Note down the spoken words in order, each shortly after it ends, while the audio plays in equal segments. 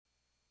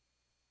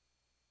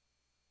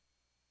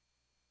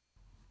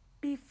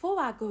before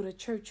I go to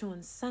church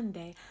on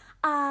Sunday,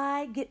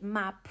 I get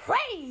my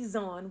praise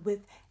on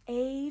with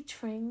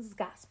ATRAIN's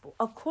gospel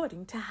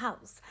according to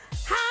house.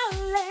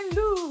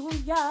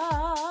 Hallelujah,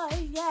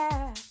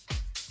 yeah.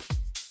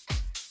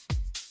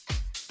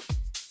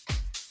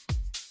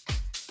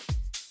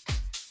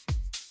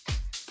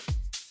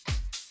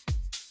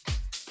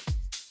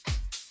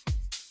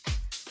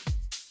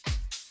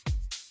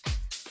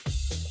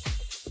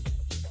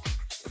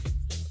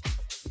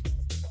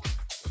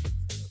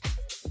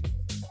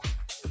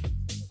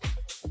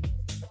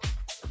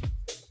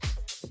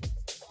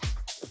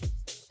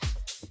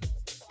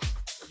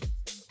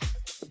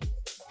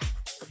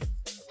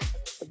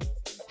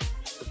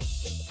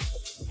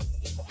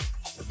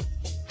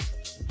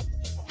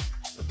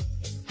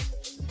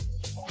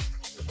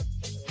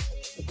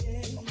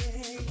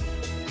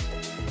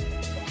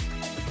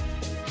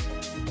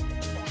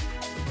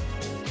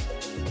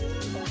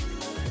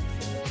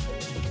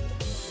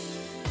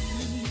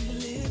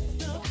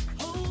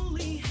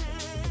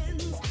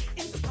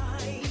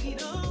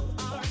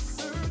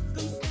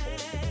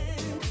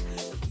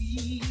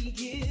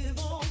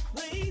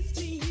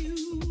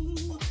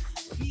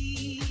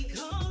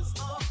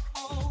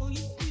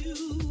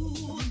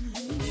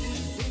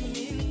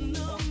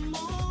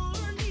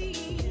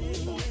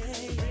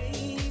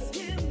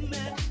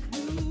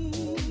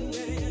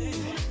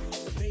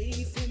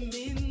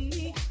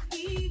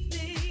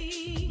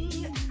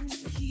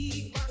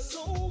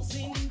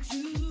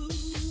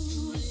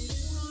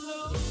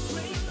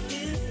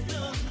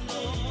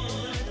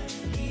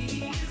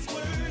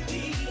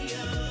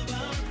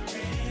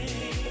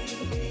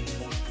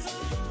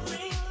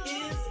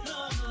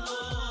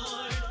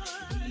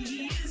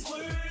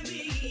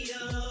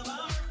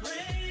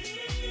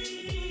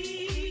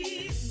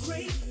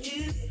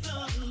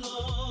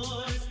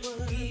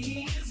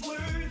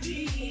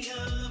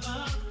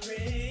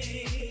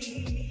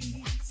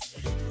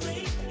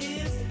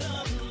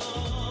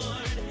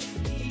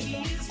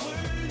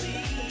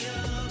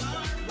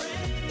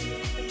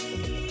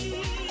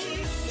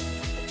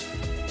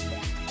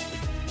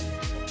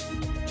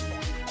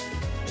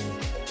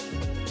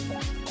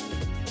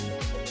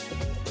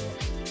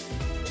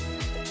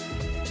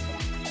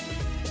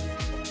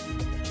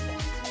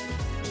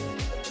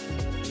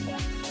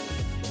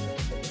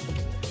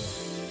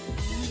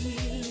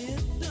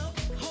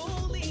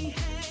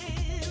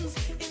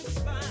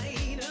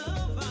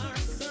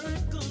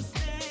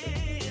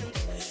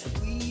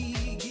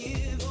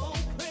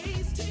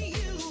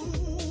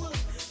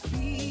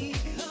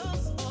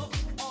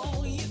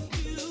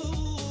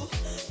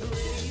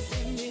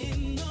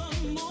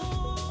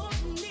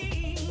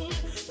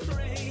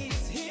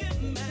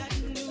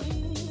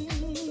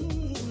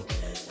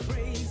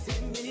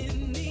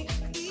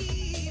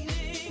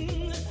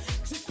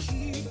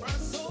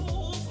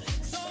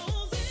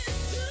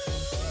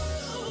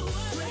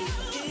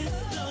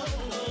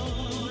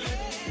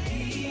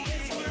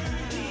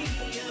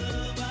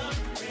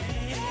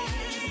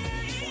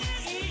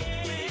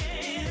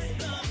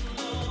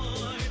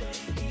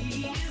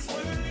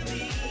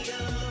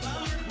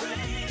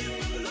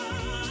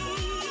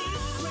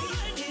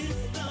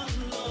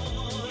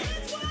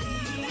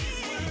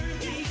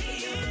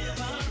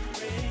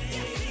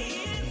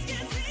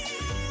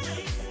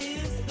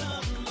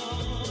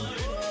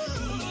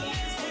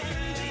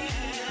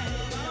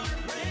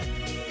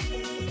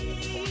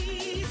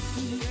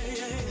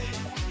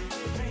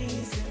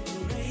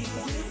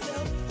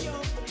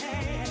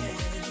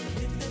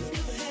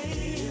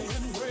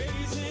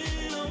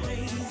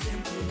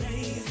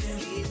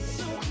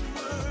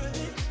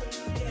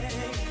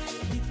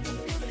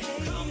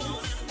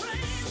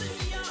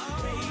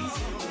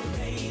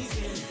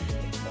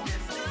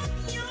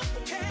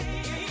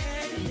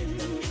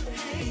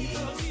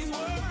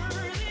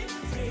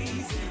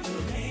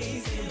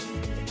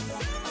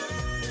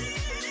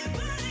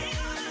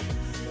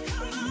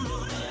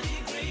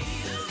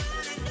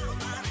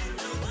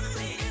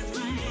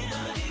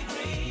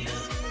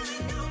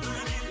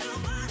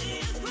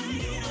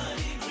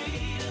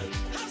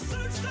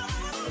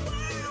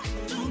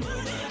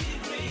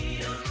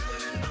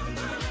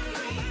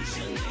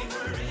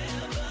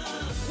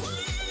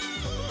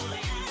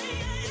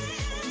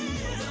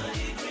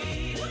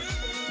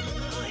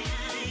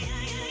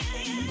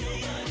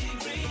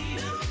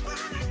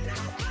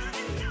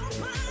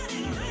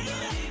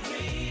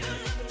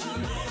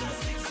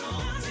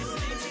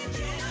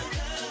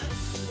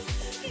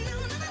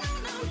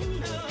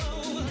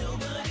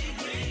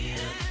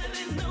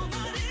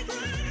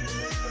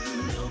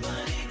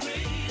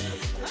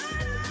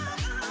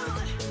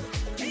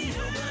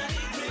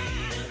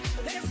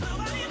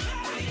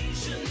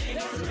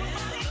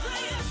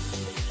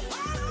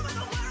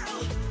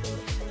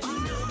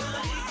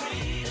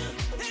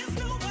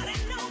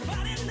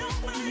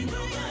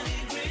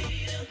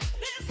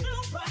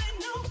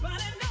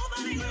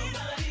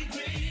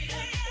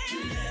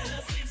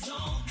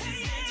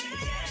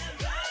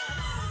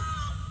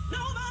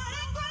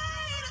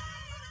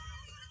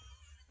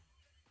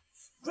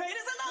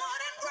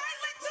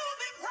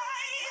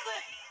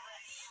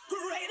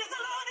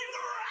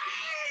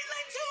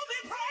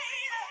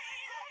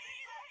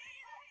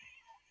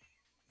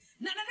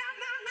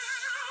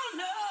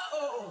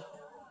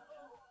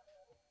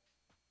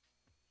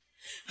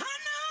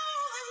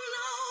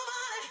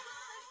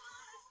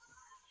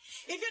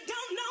 If you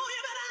don't know,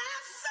 you better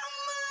ask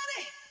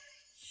somebody.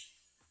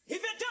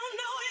 If you don't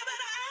know, you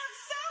better ask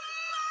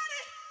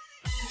somebody.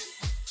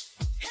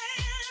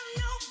 Ain't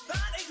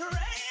nobody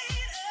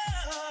greater.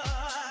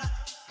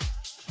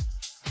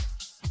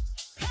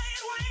 Play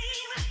it,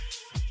 Wayne.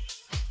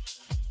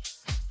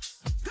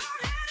 Go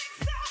ahead,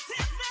 exalt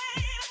his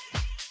name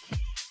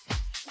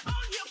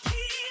on your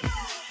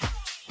keyboard.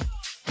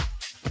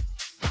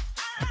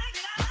 I like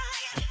it, I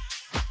like it.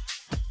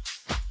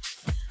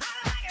 I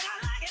like it, I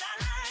like it, I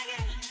like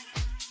it.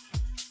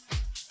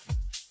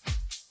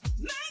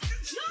 Make a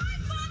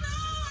joyful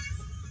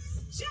noise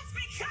just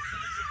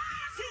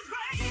because he's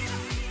great.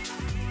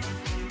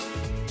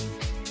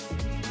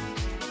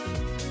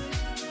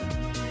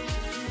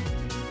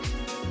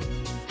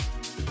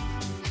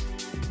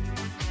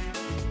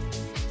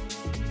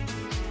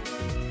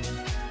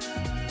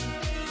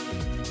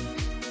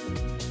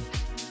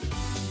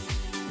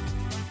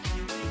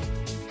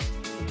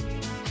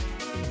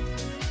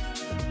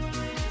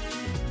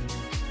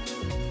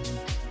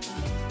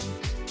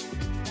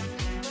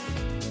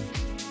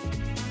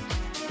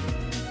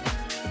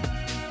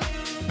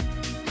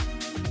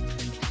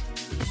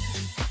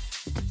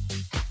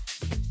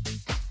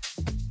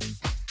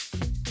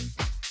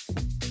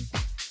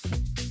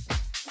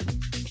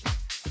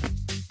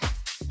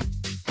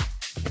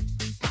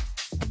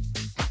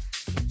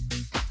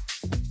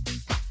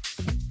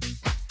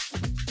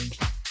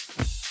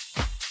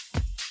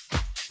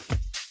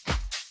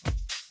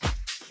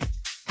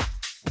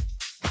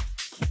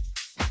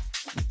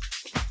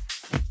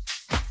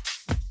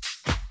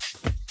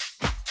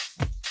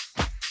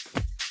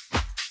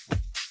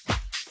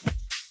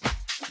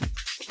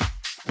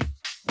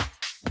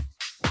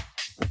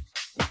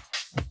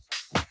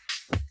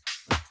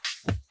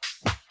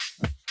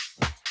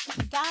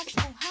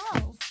 Gospel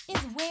House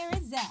is where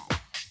it's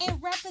at.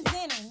 And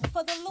representing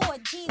for the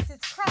Lord Jesus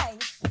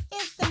Christ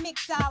is the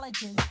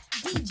mixologist,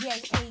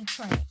 DJ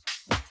ATRAIN.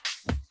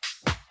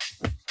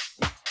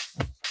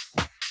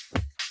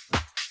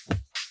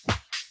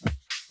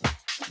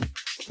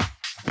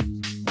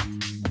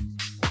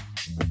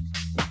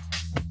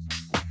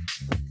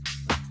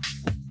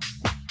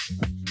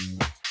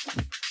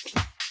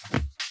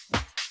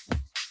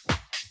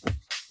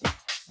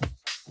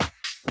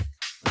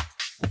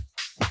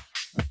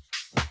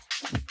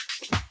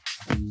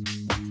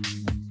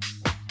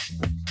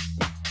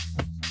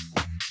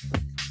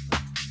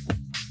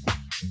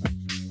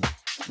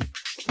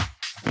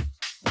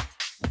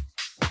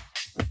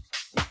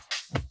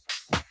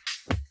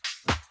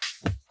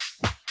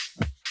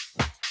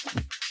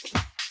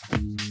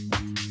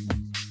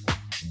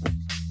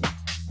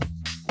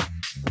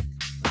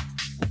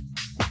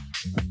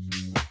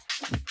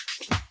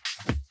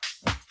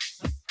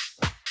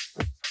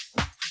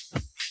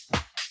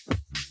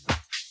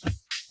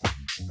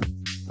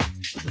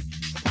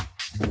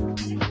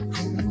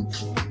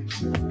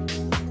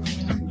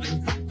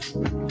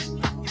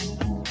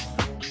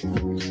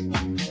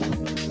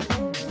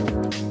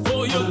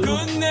 For your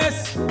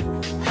goodness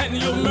and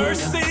your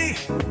mercy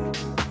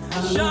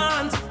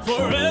shines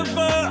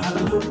forever.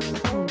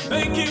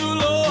 Thank you,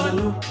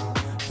 Lord.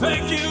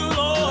 Thank you,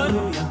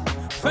 Lord.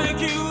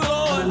 Thank you,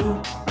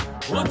 Lord.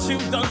 What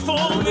you've done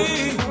for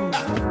me.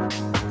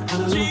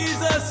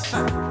 Jesus,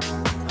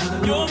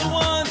 you're the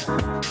one.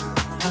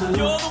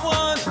 You're the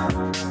one.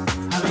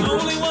 The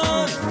only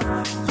one.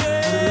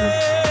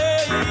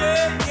 Yeah,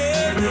 yeah, yeah,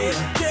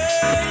 yeah,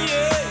 yeah,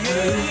 yeah,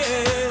 yeah,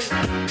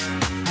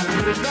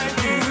 yeah. Thank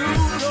you,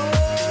 Lord.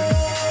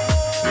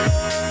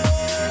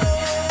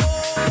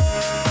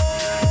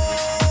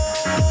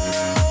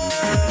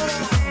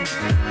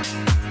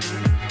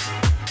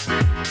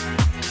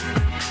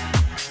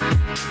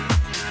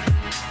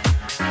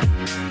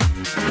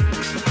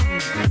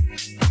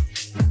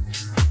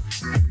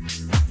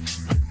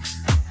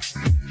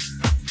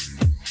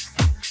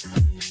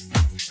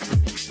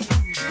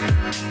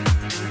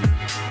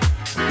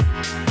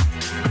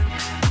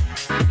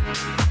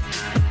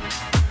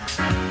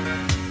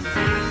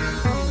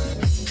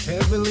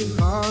 Heavenly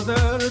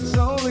Father, it's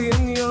only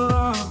in your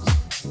arms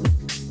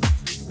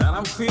that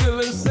I'm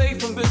feeling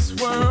safe from this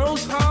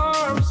world's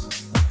harms.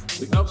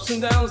 The ups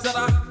and downs that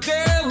I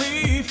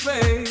daily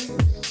face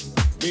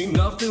mean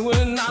nothing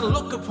when I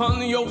look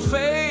upon your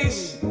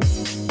face.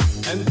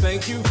 And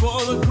thank you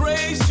for the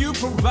grace you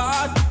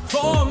provide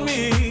for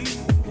me.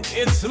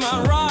 It's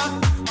my rock,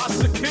 my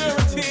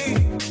security,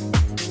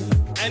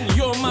 and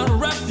you're my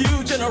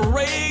refuge in a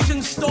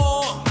raging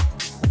storm.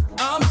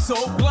 I'm so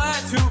glad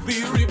to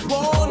be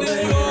reborn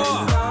in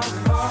your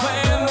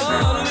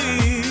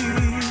family.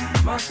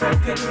 My soul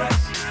can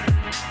rest,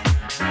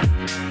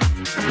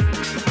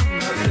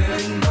 'cause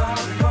in my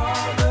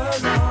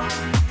Father's arms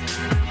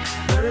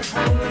there is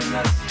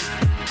holiness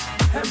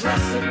and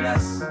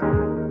blessedness.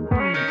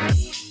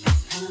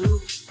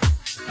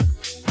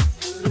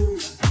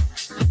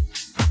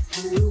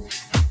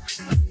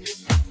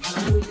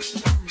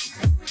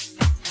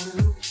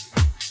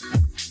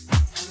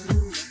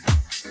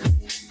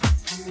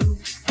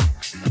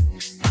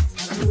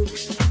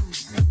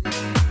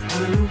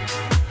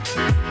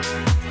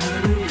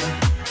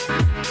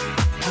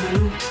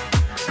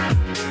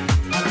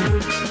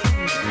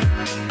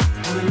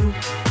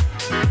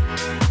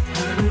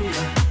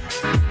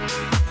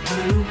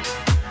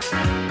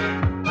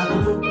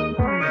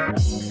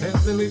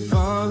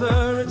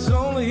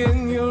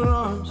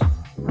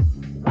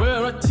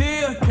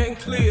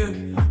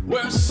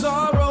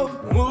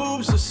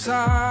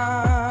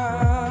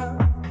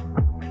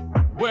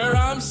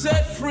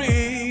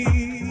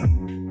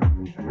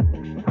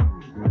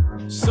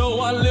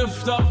 I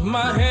lift up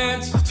my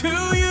hands to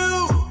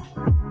you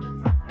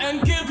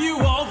and give you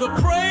all the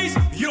praise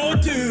you're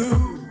due.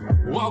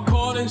 While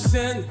caught in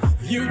sin,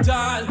 you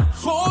died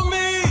for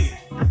me.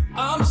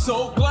 I'm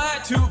so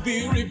glad to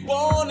be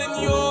reborn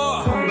in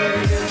your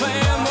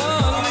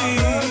family.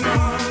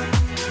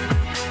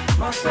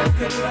 My soul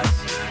can rest,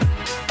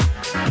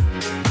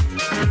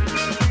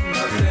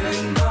 'cause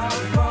in my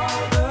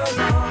Father's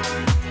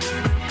arms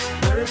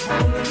there is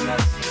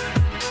holiness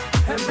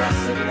and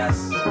blessedness.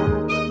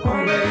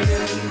 Only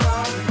in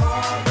my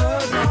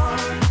Father's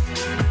arms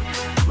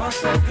my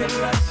soul can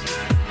rest.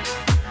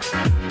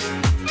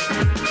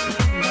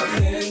 'Cause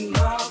in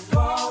my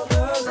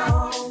Father's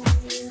arms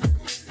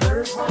there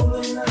is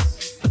holiness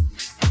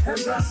and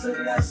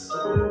blessedness.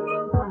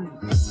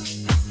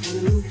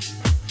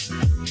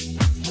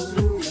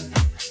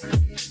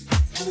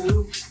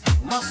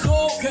 My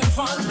soul can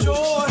find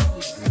joy.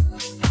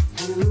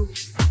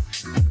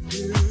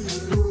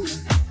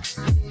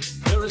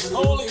 There is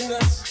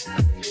holiness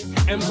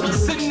and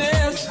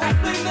blessedness,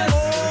 happiness,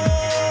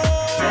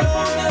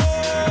 joyfulness,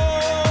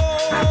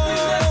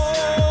 happiness,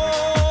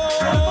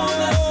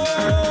 joyfulness,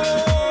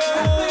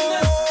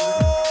 happiness,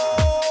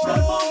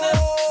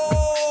 joyfulness,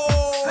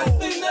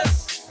 happiness,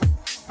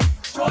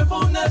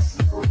 joyfulness.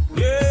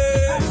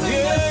 Yeah,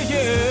 yeah,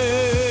 yeah.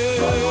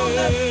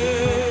 Joyfulness,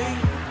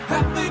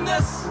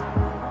 happiness,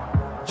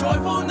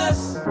 joyfulness.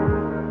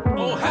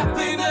 Oh,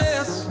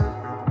 happiness,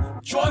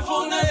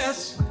 joyfulness,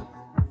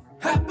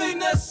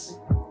 happiness,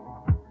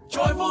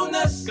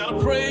 joyfulness. Gotta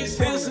praise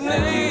his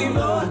name,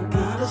 Lord.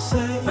 Gotta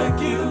say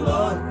thank you,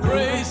 Lord.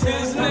 Praise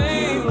his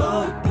name,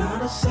 Lord.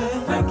 Gotta say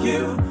thank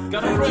you.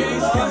 Gotta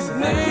praise his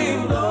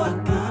name,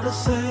 Lord. Gotta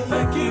say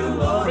thank you,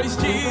 Lord. Praise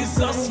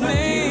Jesus'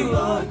 name,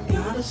 Lord.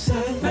 Gotta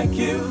say thank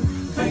you,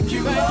 thank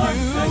you, thank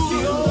you, thank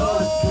you,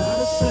 Lord.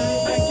 Gotta say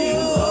thank you,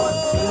 Lord.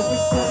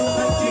 Everything,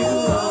 thank you,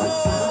 Lord.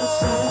 Gotta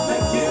say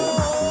thank you,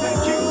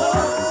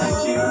 Lord.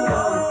 Thank you,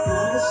 Lord.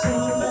 Gotta say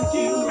thank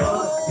you,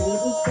 Lord.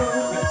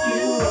 Everything, thank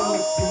you,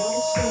 Lord.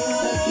 Gotta say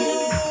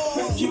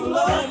thank you,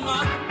 Lord.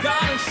 My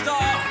guiding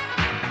star,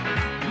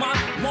 my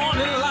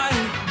morning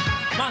light,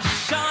 my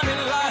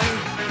shining light.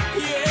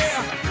 Yeah,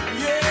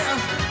 yeah,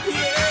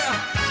 yeah,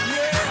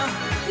 yeah,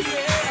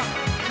 yeah,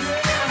 yeah,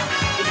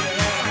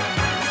 yeah.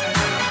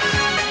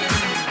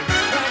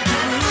 Thank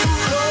you,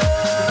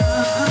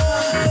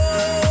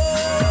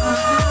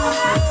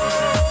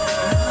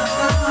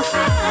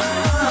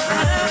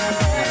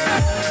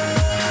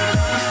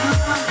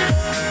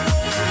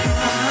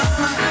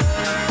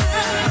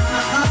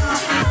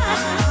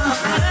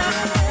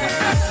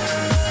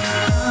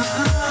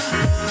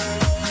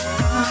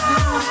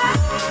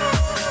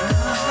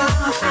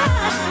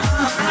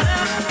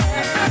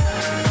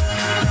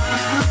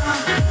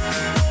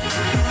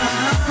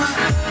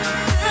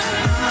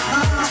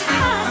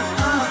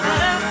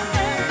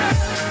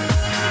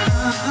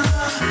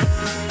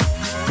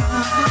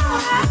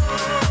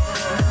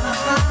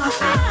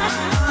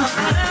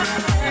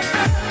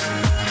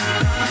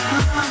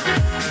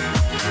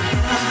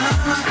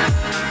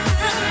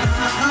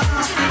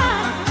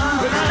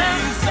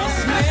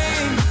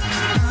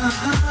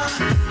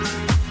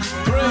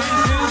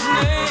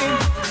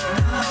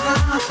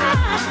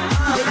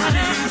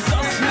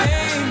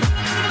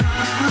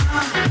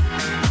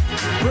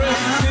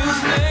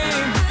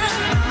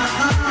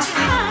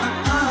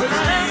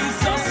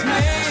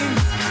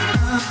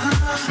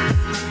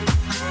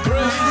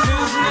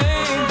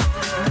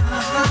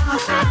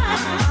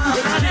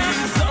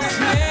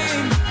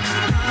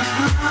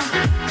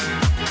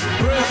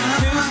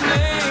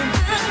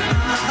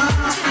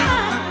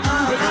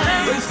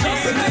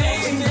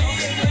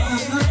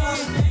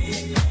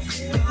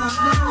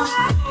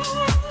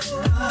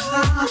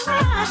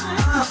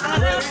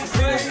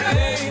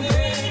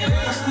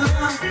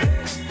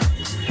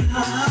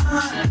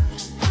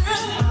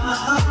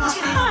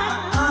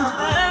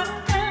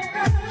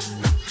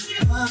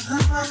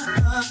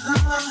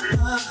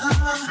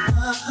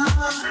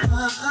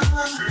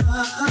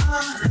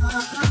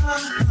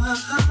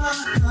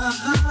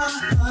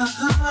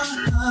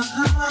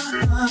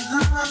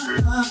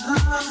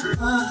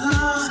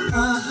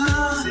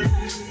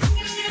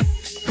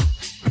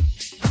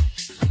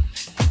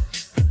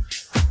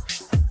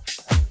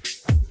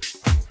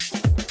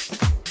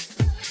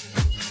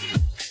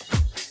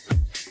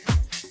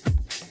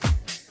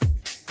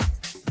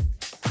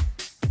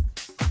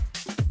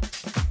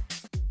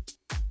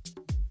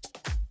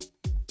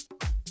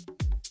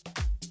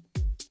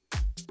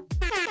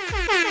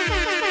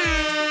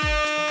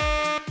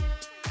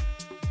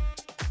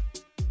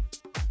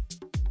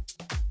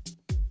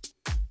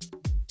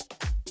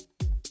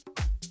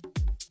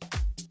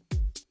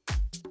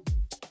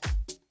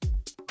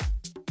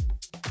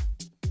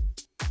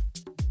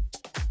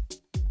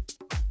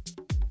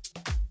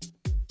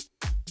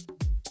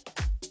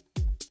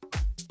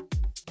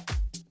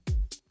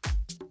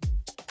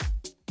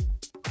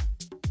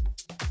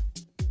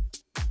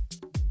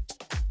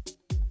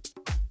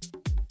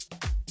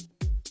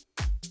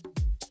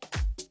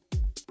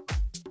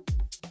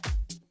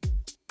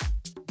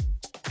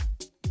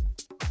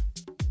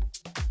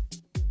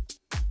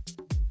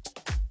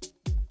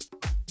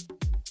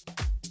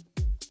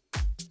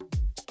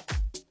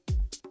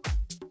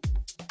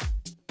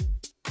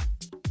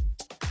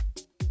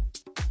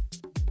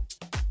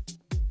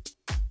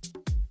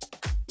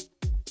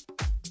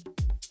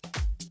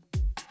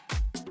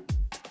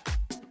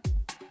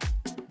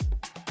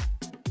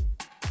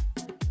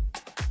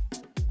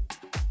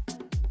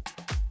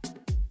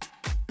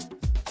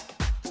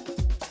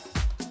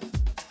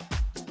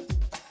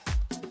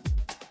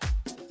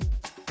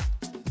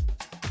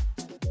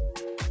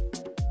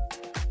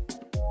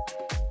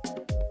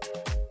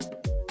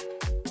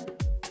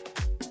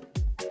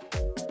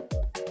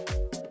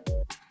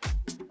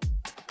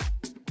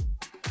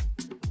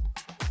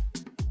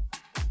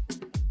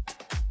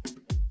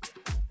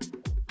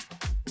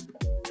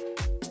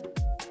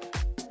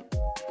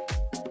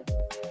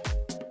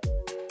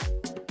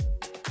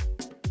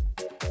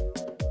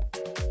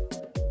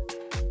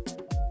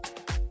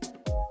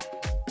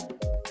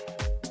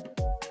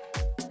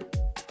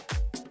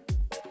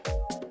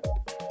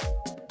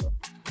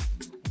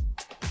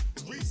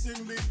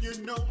 You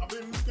know, I've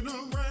been looking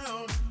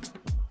around,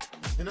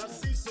 and I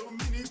see so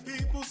many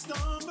people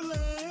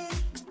stumbling,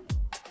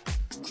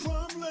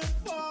 crumbling,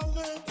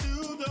 falling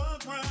to the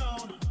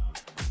ground,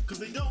 'cause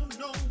they don't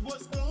know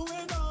what's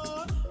going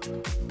on.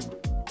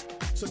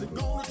 So they're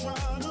gonna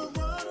try to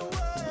run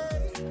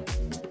away,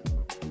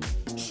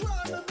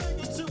 trying to make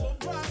it to a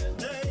brighter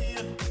day.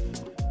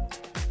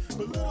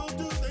 But little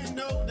do they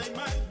know they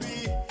might be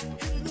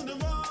heading in the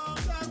wrong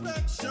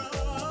direction.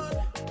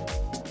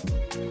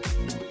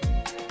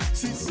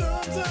 See,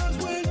 sometimes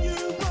when you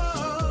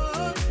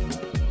run,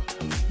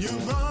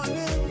 you're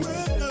running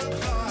with the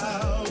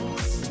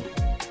clouds.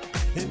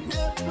 And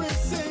every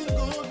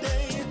single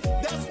day,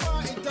 that's why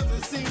it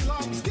doesn't seem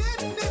like it's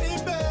getting any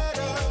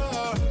better.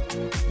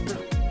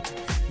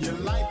 Your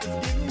life is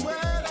getting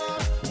wetter,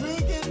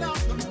 drinking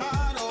out the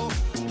bottle,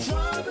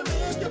 trying to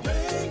make your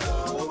pain go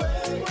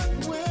away. But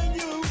when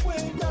you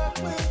wake up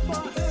with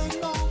a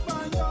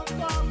hangover, your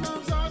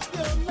problems are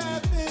still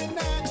laughing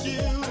at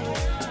you.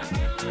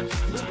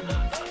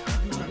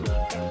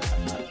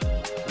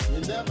 You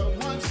never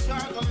once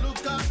tried to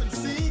look up and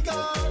see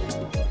God.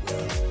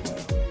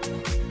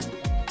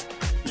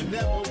 You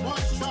never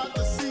once tried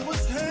to see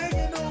what's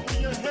hanging over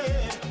your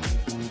head.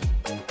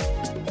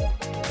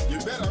 You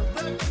better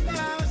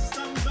recognize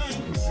some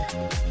things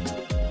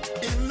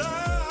in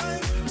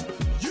life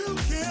you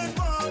can't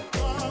run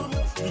from.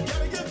 You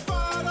gotta get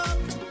fired up,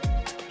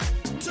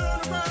 turn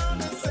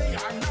around and say,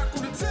 I'm not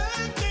gonna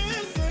take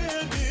this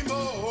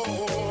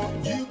anymore.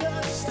 You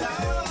better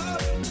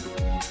stop,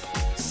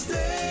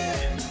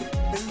 stand,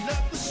 and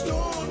let the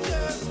storm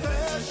just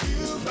pass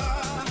you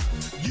by.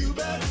 You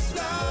better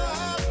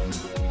stop,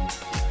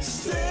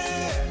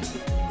 stand,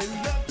 and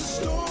let the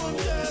storm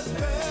just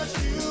pass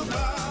you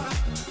by.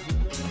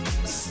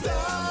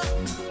 Stop,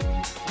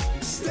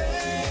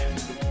 stand,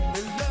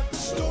 and let the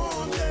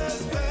storm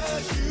just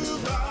pass you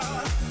by.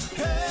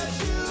 Pass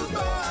you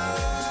by,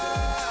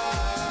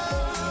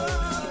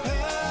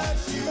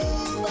 pass you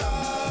by.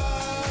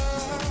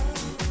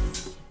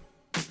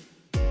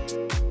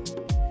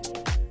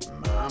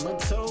 Mama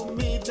told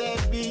me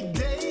there'd be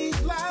days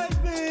like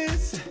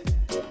this,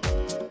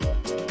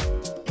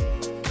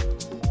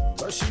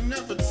 but she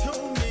never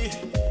told me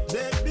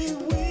there'd be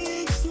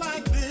weeks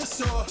like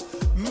this or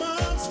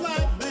months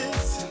like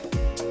this.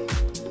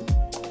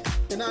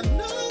 And I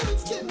know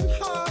it's getting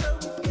harder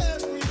with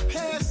every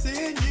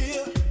passing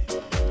year,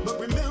 but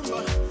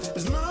remember,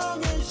 as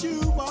long as you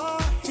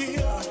are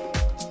here,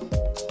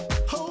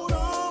 hold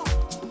on,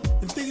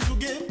 and things will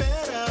get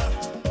better.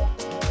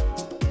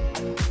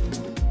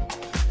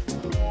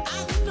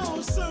 I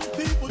know some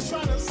people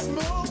try to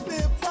smoke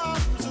their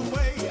problems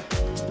away,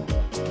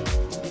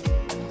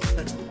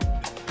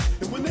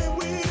 and when their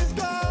weed is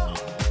gone,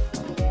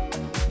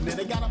 then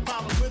they got a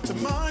problem with the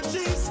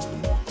munchies.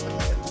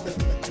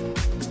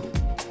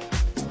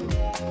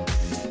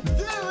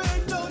 There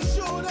ain't no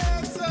short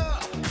answer.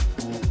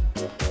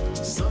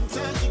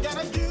 Sometimes you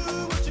gotta do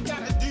what you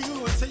gotta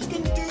do until you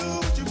can do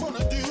what you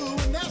wanna do,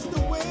 and that's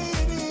the way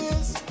it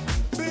is,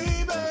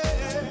 baby.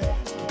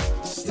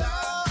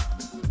 Stop,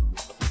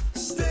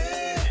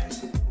 stand,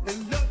 and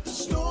let the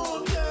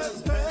storm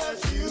just pass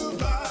you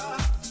by.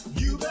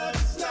 You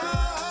better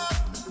stop,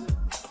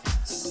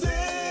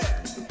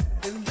 stand,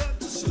 and let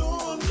the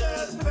storm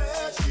just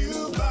pass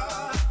you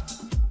by.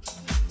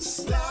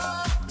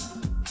 Stop,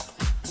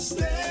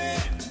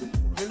 stand,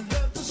 and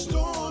let the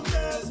storm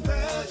just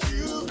pass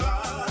you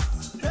by.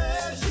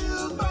 Pass you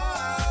by,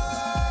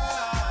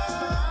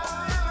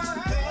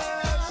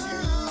 pass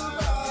you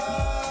by.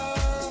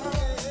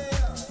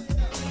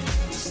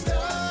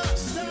 Stop,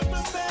 step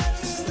back,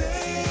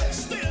 stand,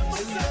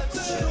 and let the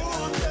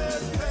storm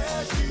just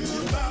pass you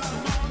by.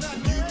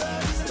 You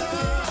better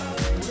stop,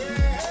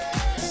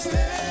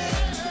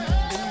 stand,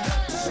 and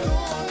let the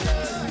storm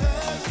just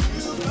pass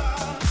you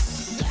by.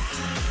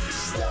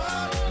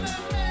 Stop,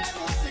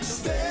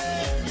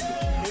 stand,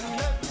 and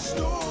let the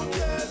storm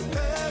just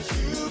pass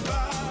you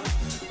by.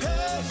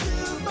 Pass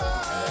you by,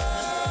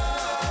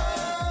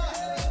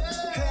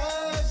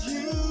 pass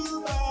you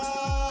by.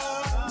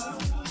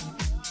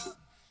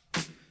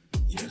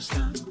 You better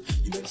stop,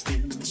 you better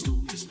stand, let the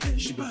storm just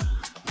pass you by.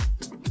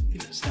 You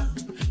better stop,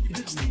 you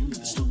better stand, let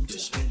the storm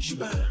just pass you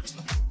by.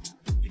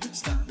 You better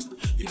stop,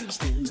 you better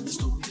stand, let the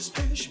storm just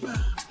pass you by.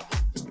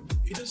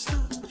 You better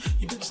stop,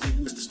 you better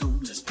stand, let the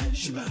storm just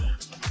pass you by.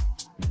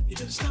 You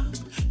better stop,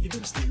 you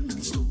better stand, let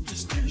the storm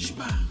just pass you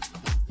by.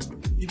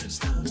 You better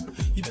stop,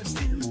 you better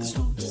stand, let the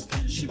storm just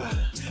pass you by.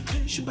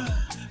 Pass you by,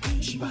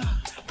 pass you by,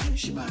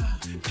 pass you by,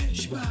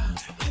 pass you by,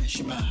 pass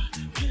you by,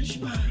 pass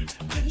you by,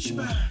 pass you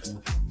by.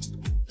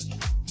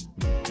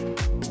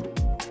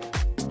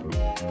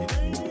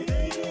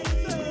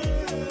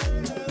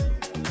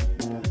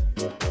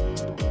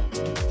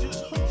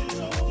 Just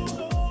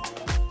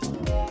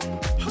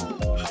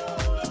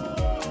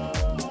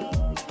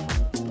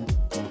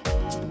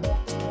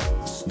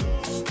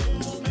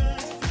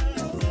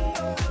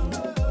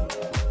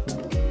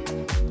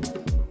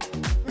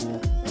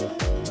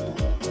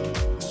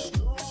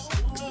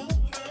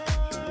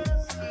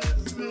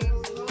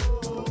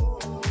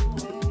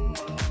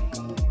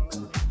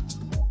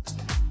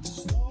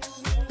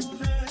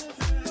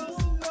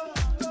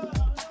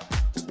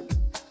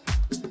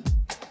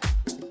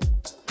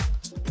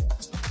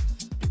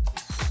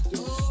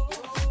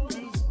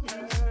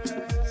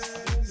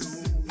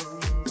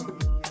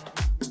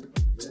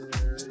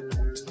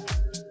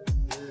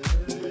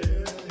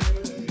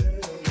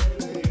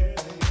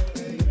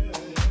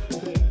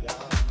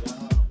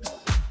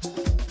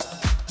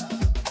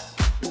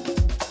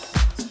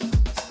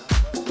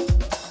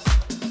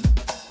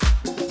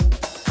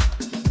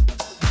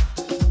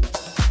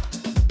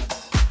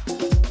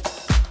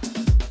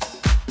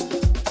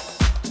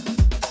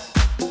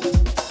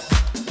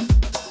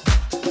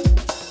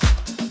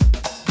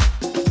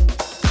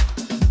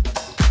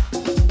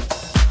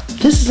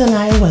This is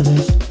Anaya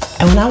Weathers,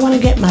 and when I want to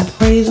get my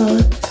praise on,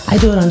 I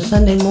do it on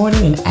Sunday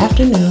morning and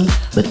afternoon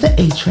with the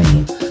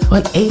A-Train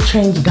on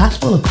A-Train's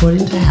Gospel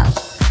According to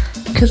House.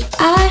 Because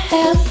I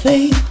have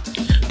faith.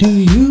 Do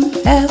you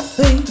have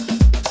faith?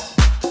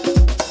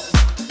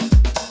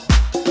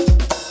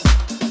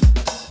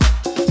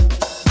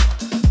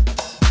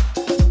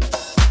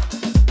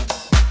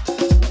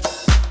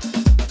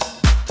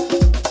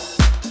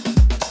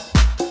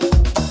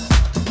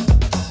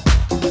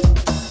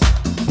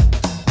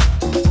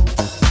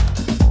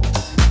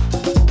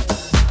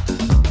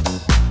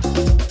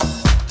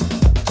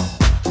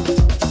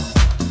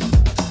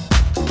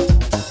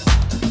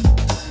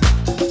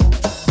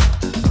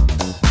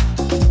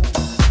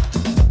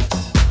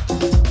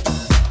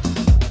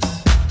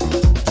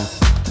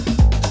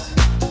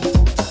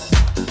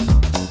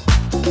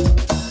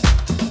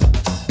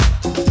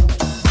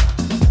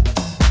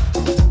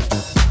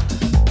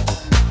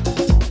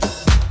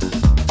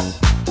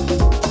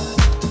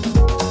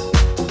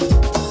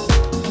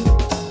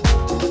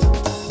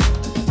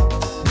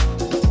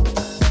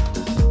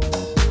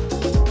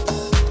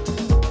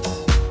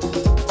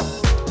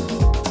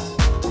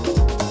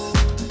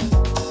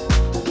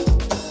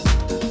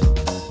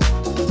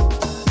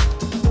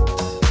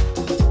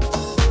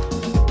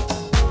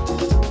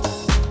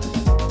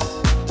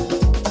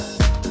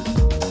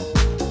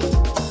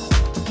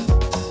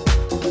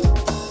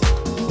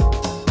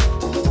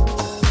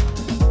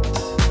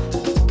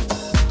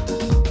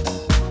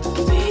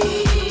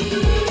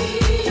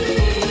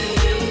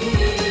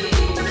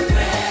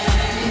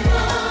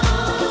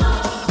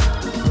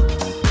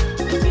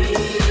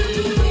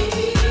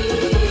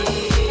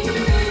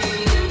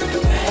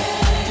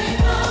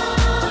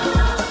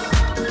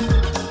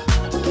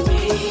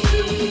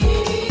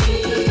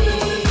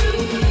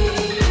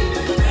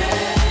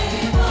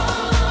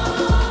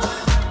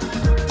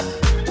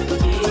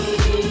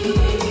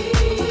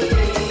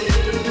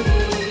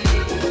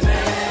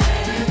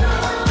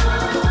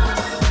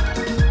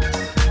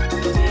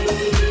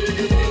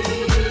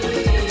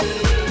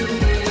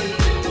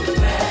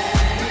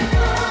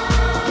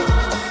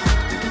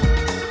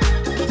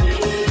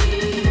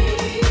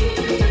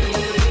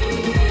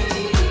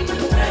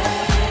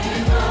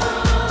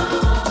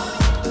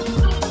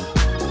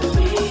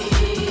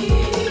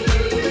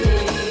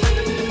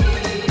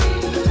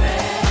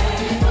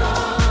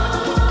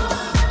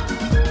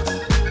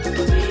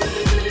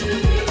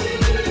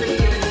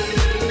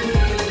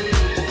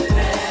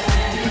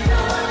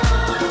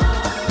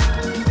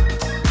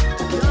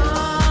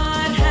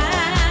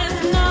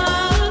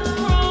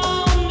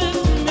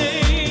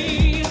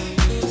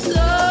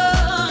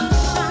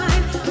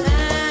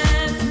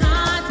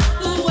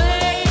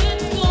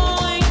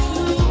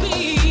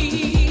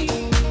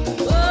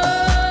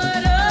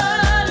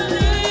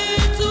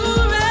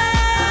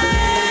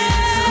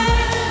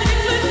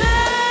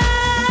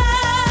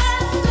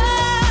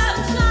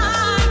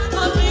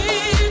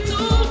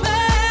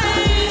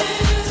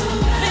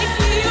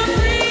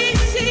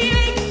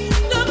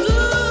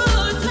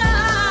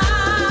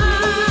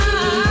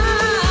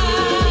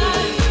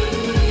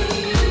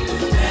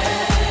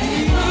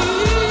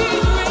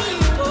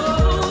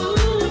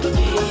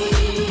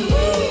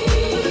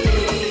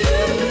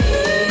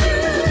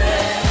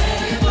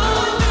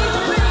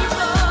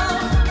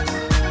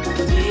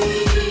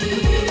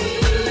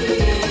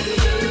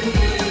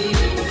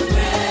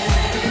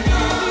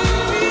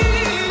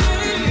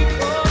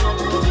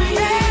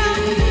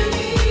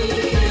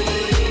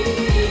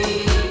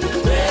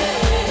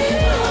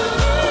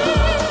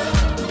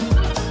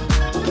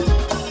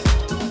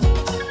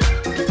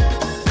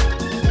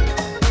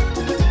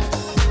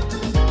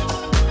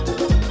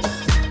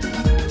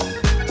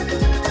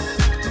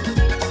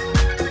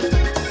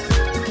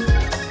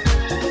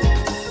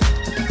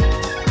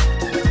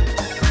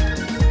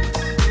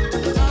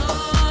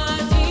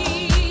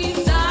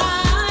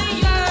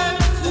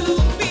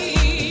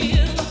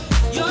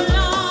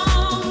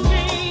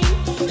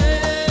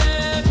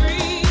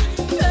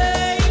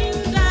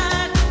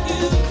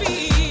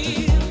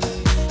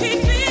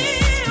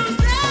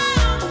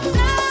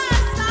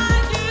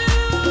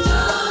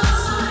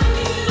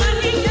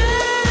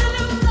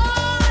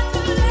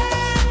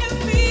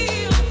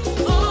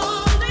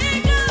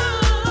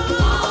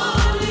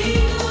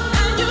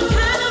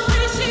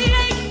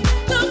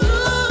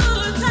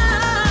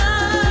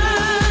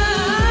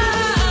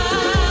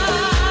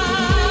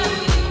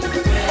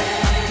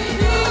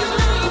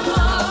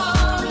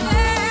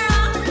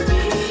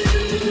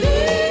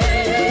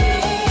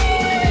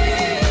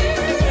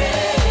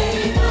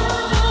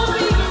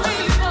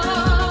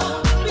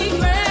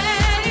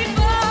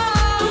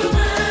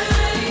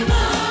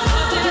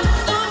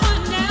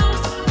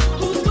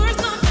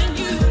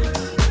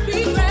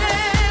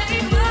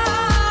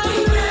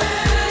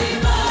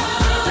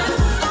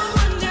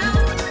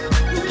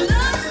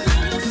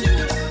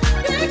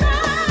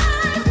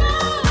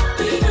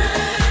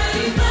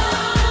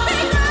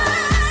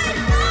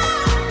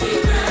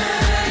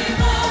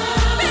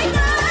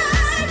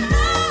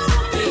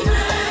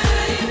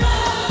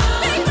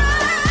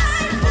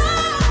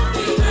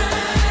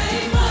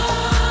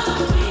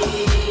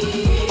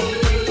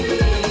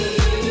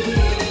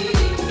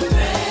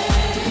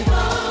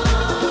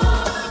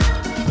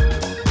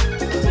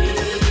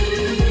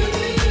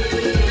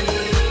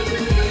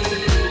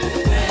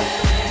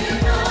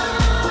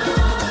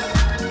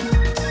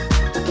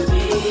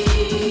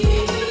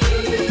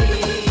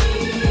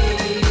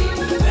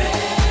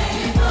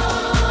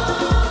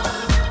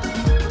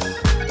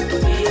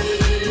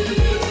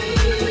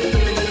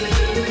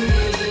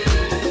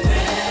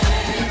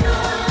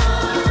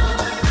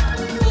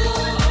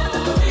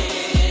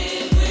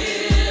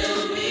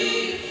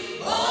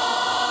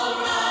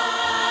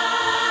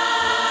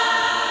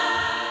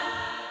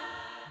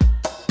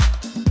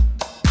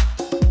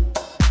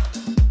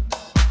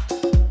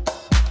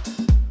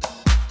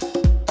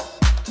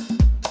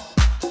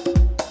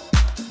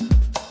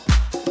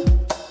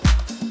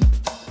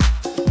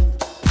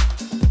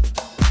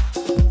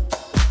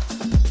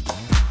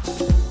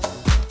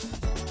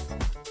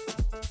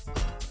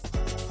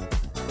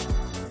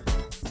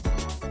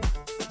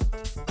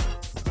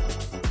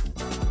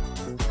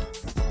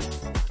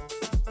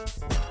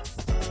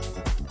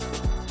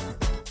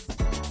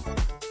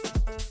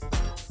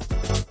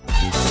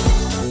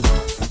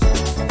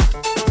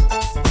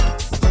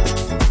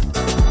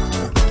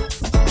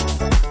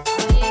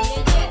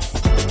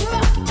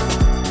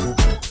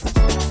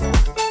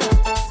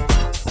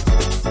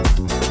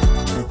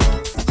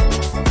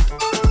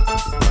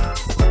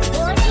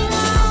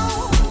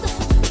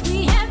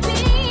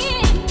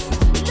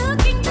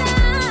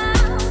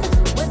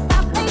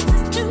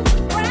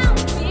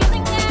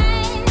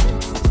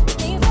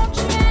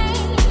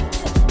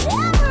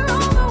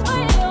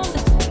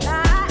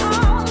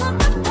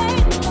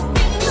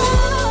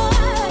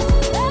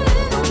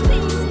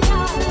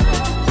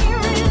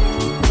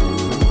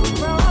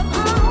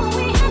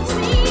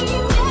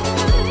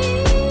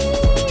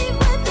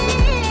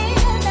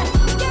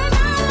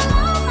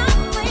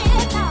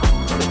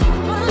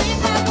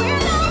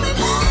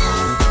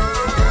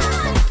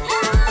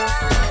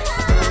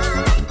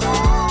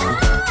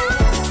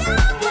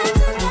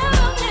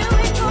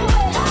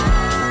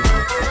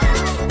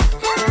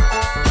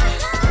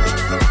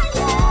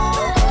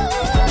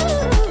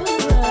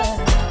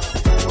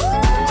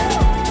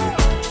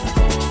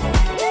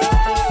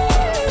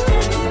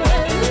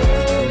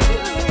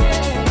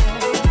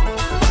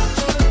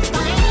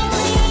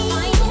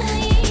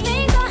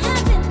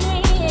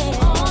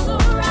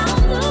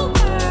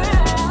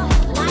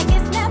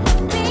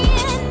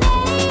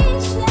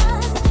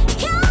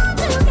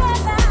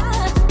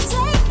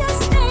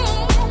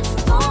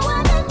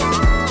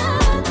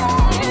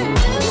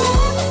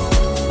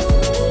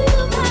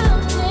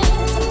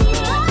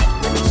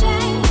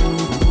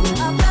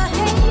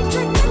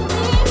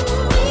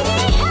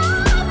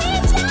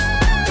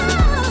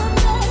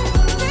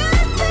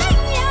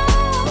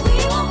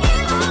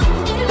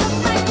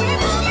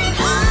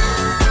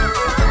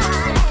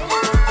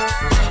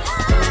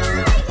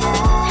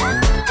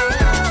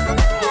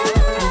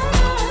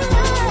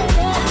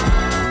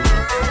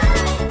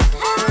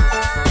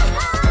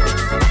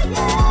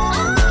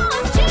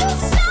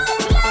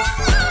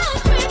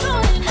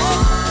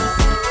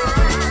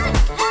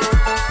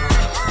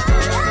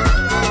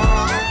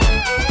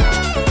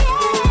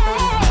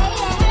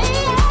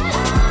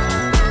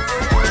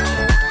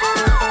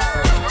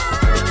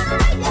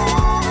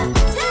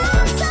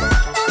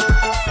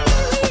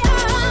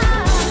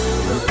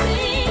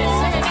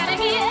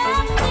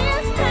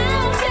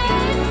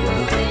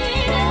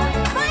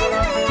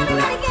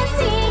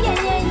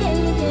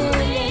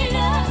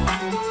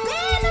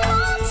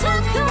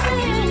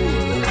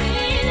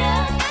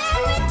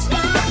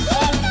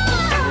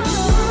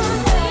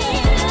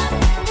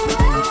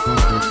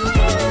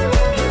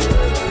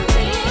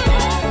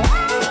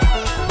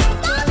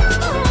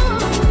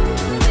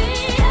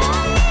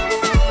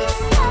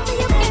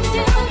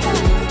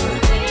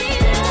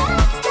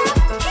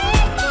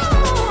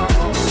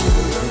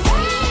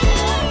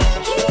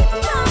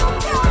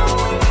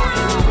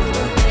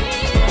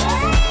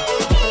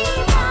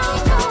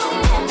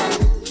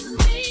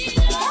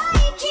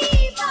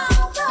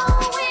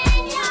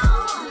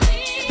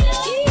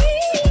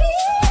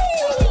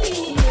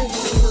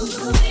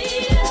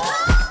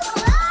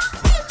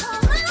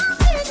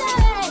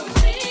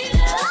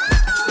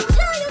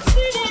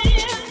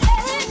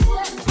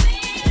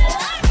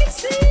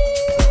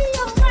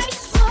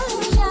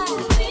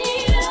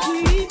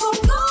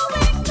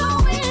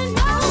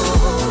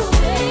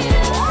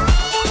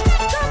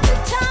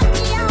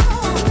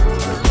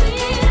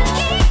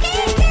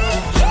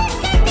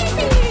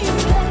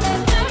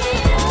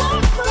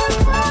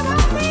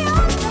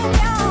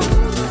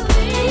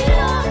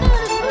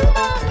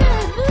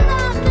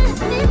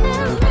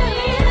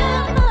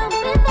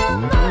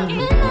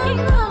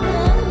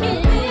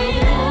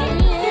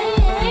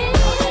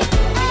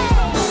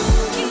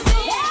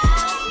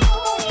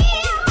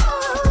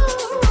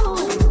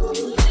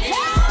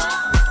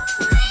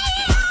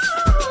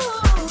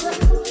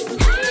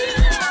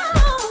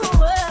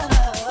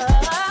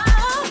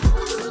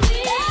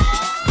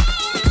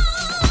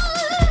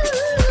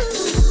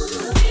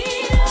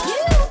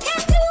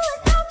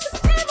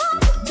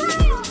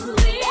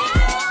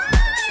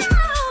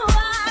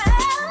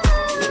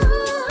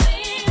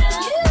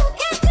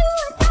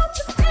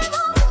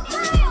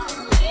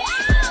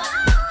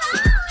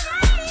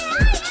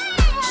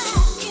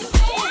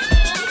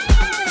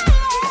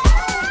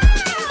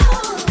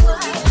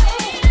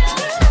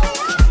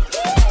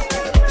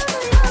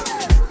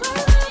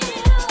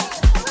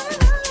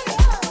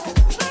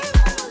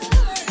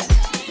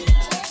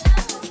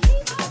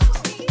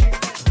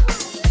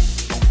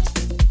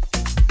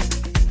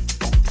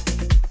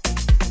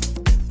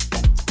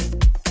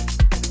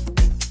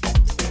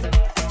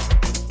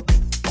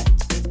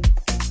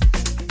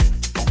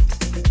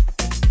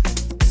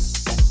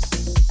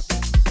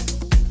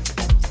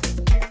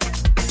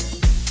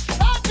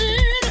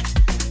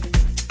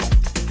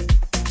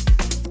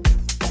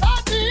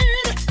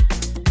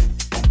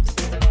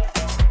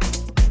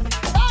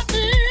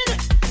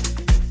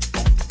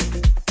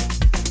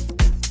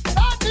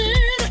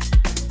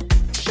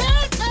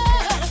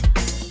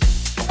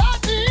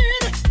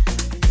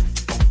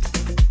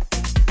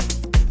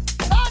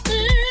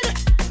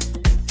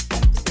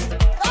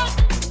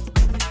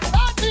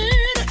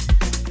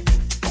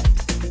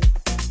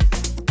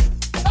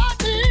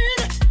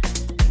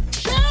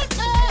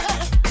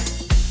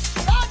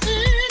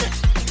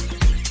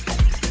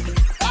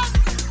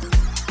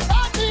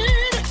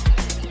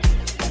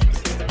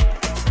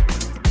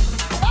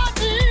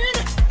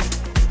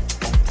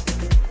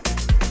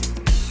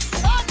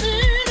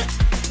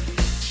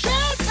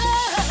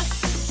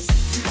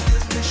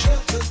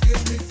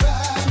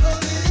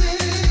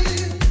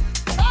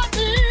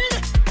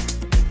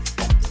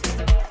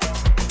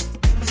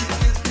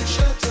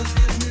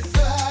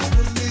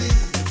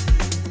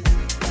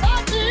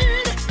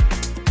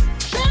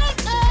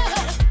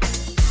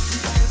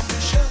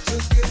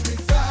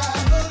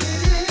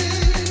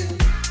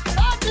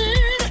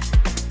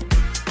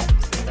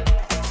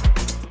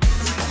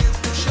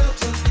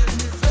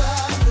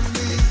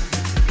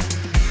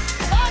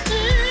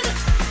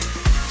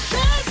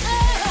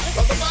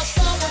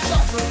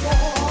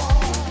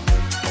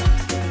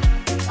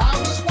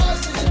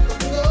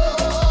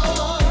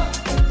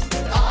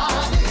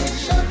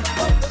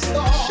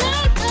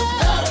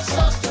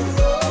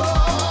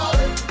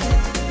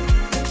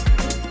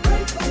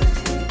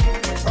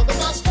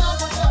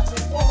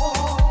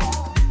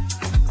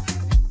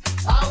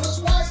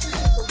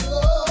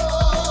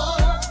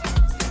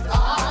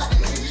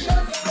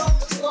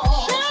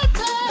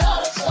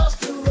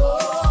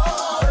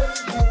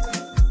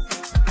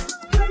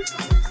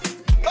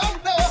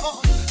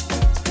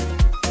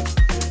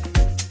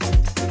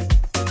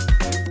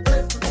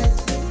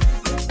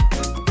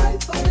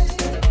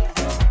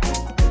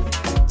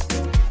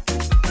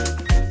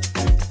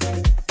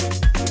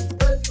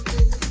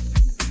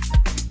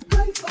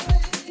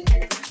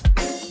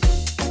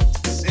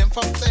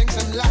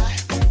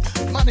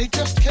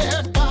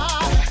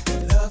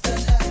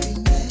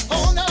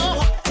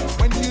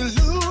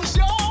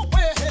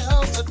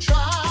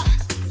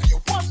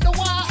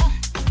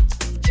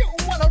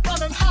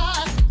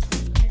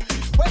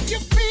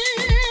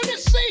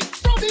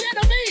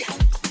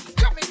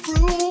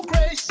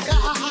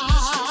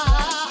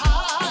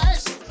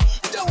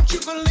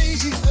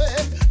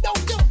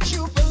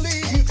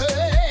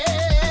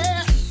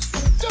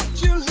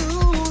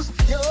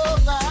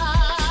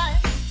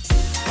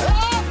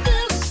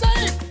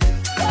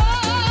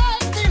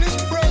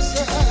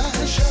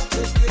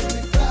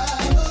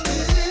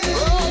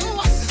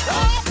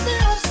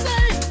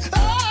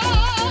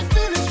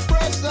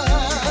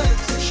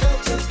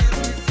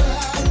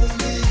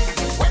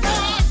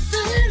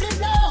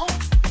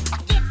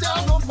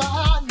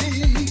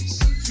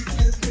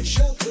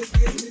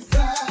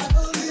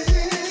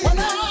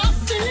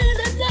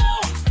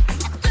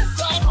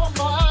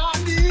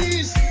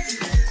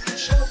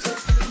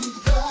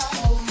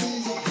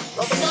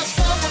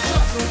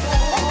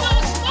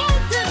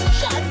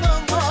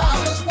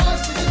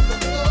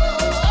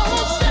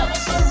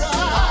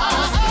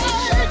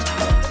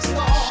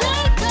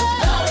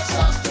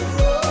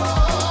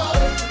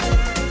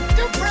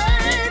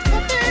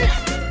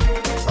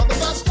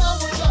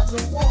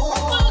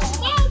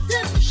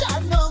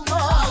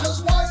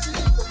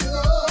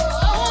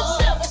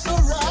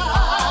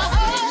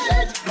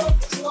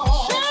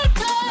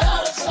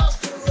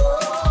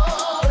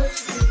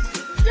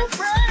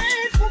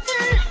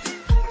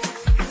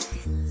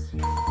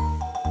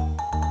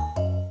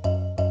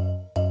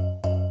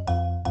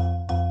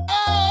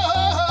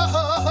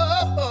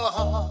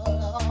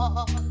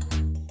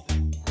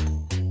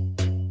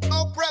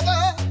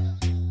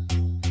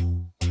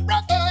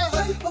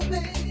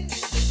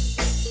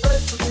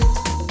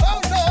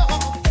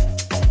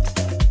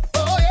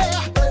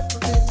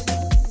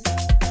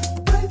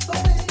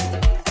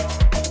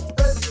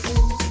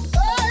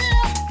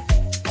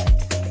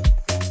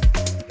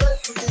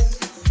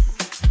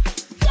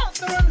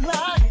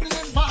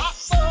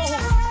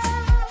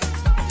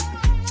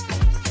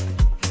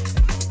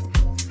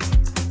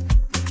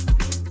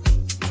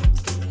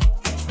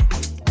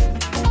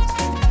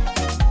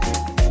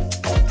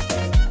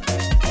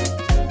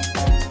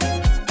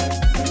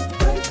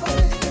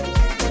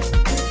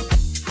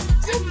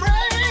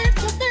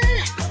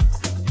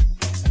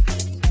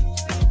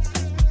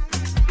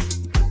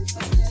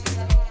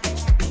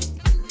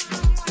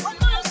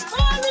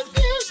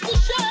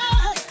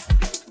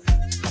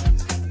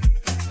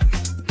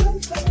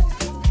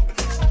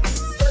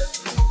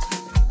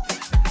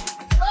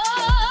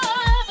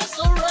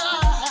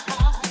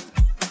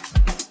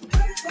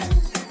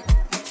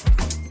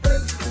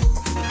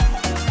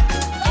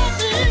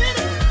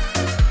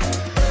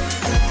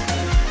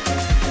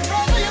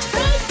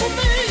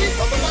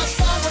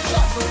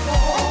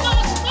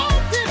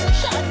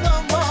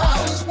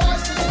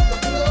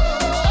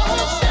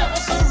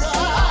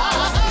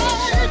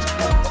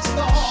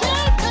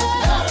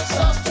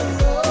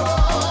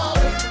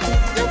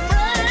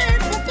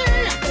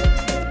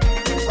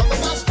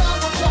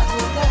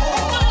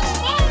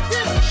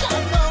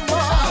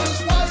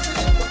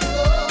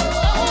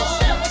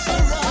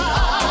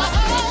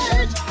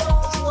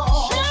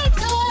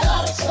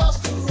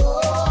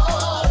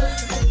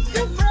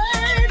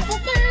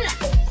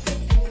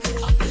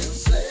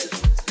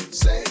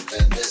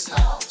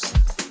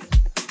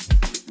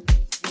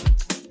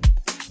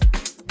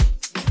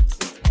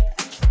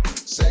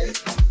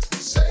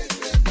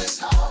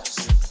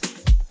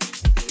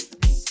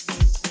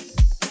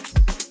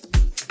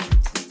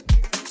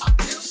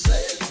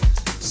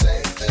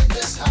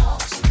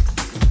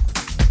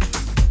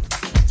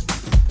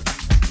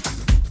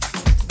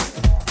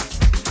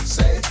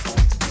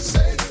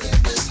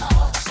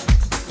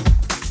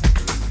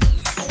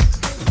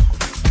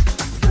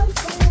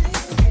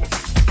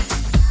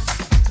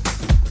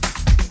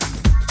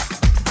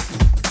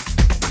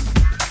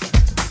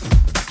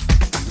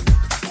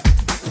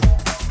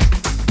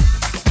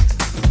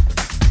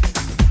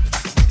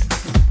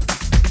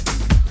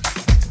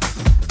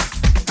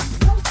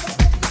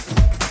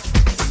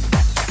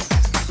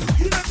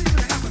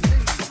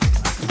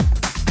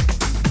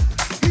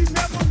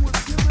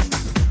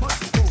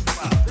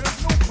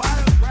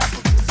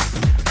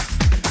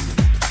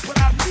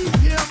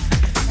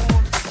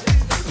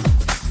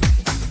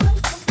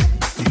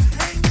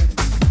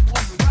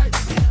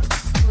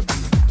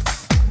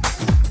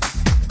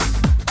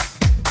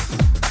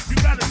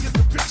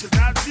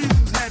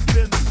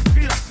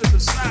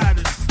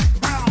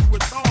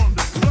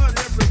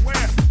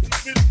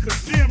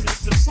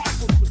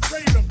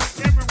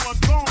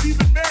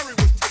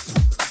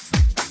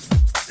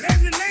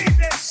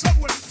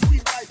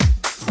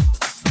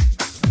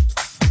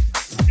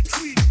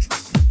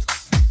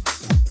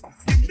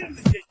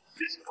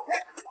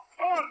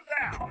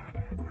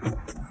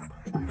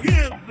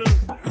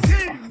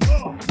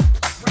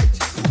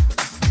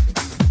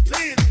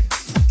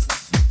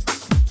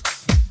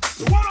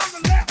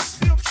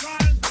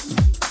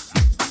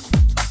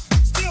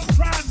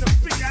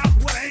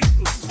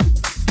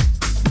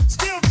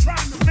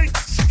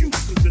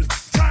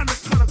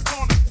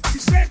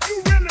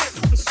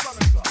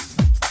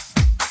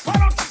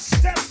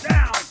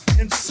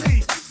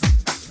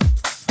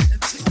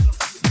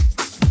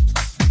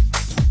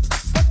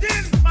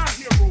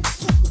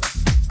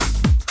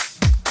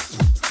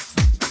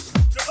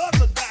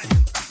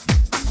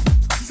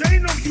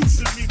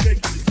 use of me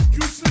making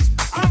excuses.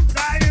 I'm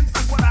dying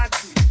for what I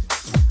do.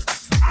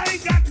 I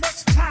ain't got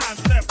much time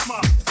left.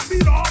 My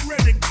feet are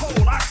already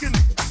cold. I can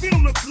feel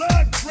the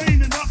blood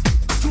draining up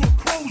to a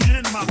closure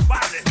in my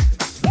body.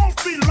 Won't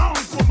be long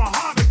for my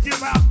heart to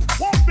give out.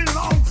 Won't be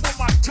long for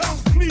my tongue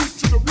cleave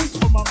to the roof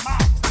of my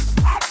mouth.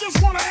 I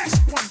just want to ask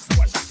one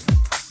question.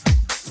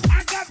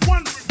 I got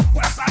one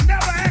request. I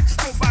never asked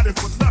nobody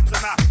for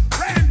nothing. I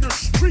ran the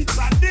streets.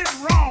 I did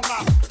wrong.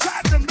 I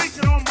tried to make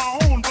it on my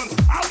own. But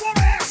I want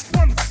to ask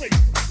one thing.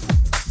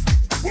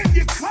 When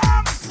you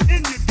come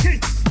in your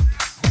king,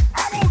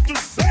 I don't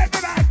deserve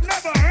it. I've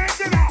never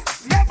earned it. I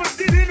never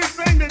did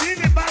anything that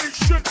anybody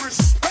should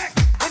respect.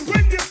 But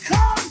when you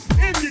come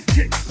in your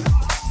king,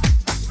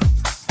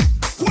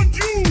 would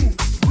you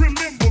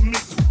remember me?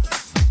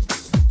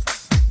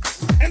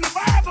 And the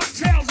Bible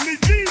tells me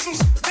Jesus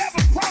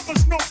never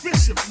promised no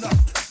bishop nothing.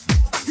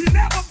 He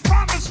never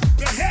promised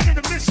the head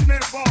of the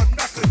missionary board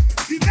nothing.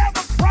 He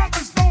never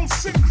promised those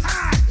sitting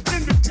high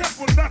in the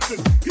temple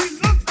nothing. He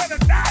looked at a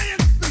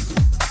dying thief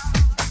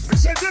and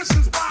said, this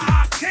is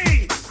why I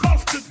came.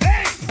 Because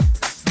today,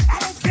 I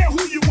don't care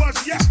who you was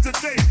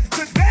yesterday.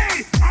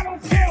 Today, I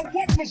don't care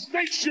what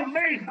mistakes you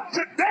made.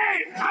 Today,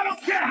 I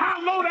don't care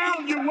how low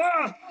down you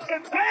were.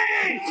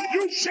 Today,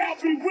 you shall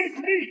be with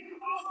me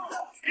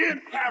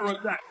in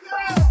paradise.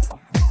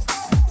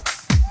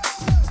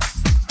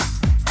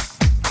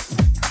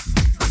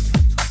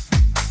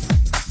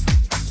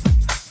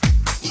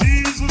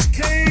 Jesus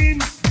came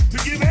to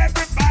give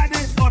everybody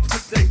a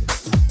today.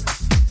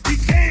 He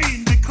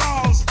came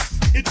because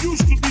it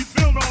used to be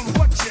built on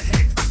what you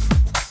had.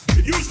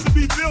 It used to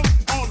be built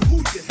on who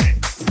you had.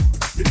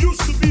 It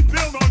used to be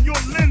built on your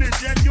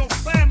lineage and your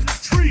family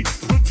tree.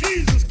 But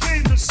Jesus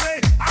came to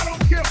say, I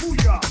don't care who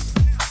you are.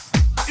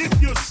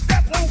 If you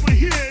step over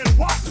here and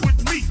walk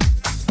with me,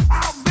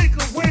 I'll make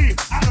a way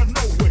out of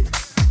no way.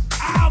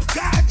 I'll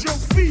guide your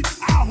feet.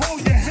 I'll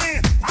hold your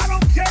hand. I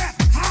don't care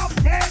how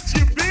bad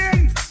you've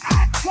been.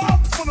 I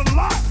come for the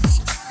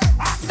lost.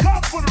 I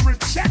come for the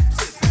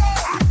rejected.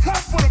 I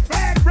come for the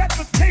bad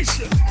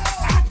reputation.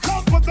 I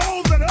come for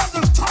those that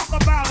others talk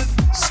about and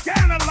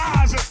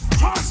scandalize and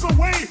toss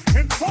away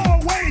and throw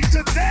away.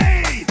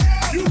 Today,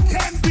 you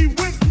can be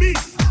with me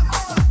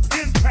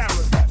in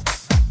paradise.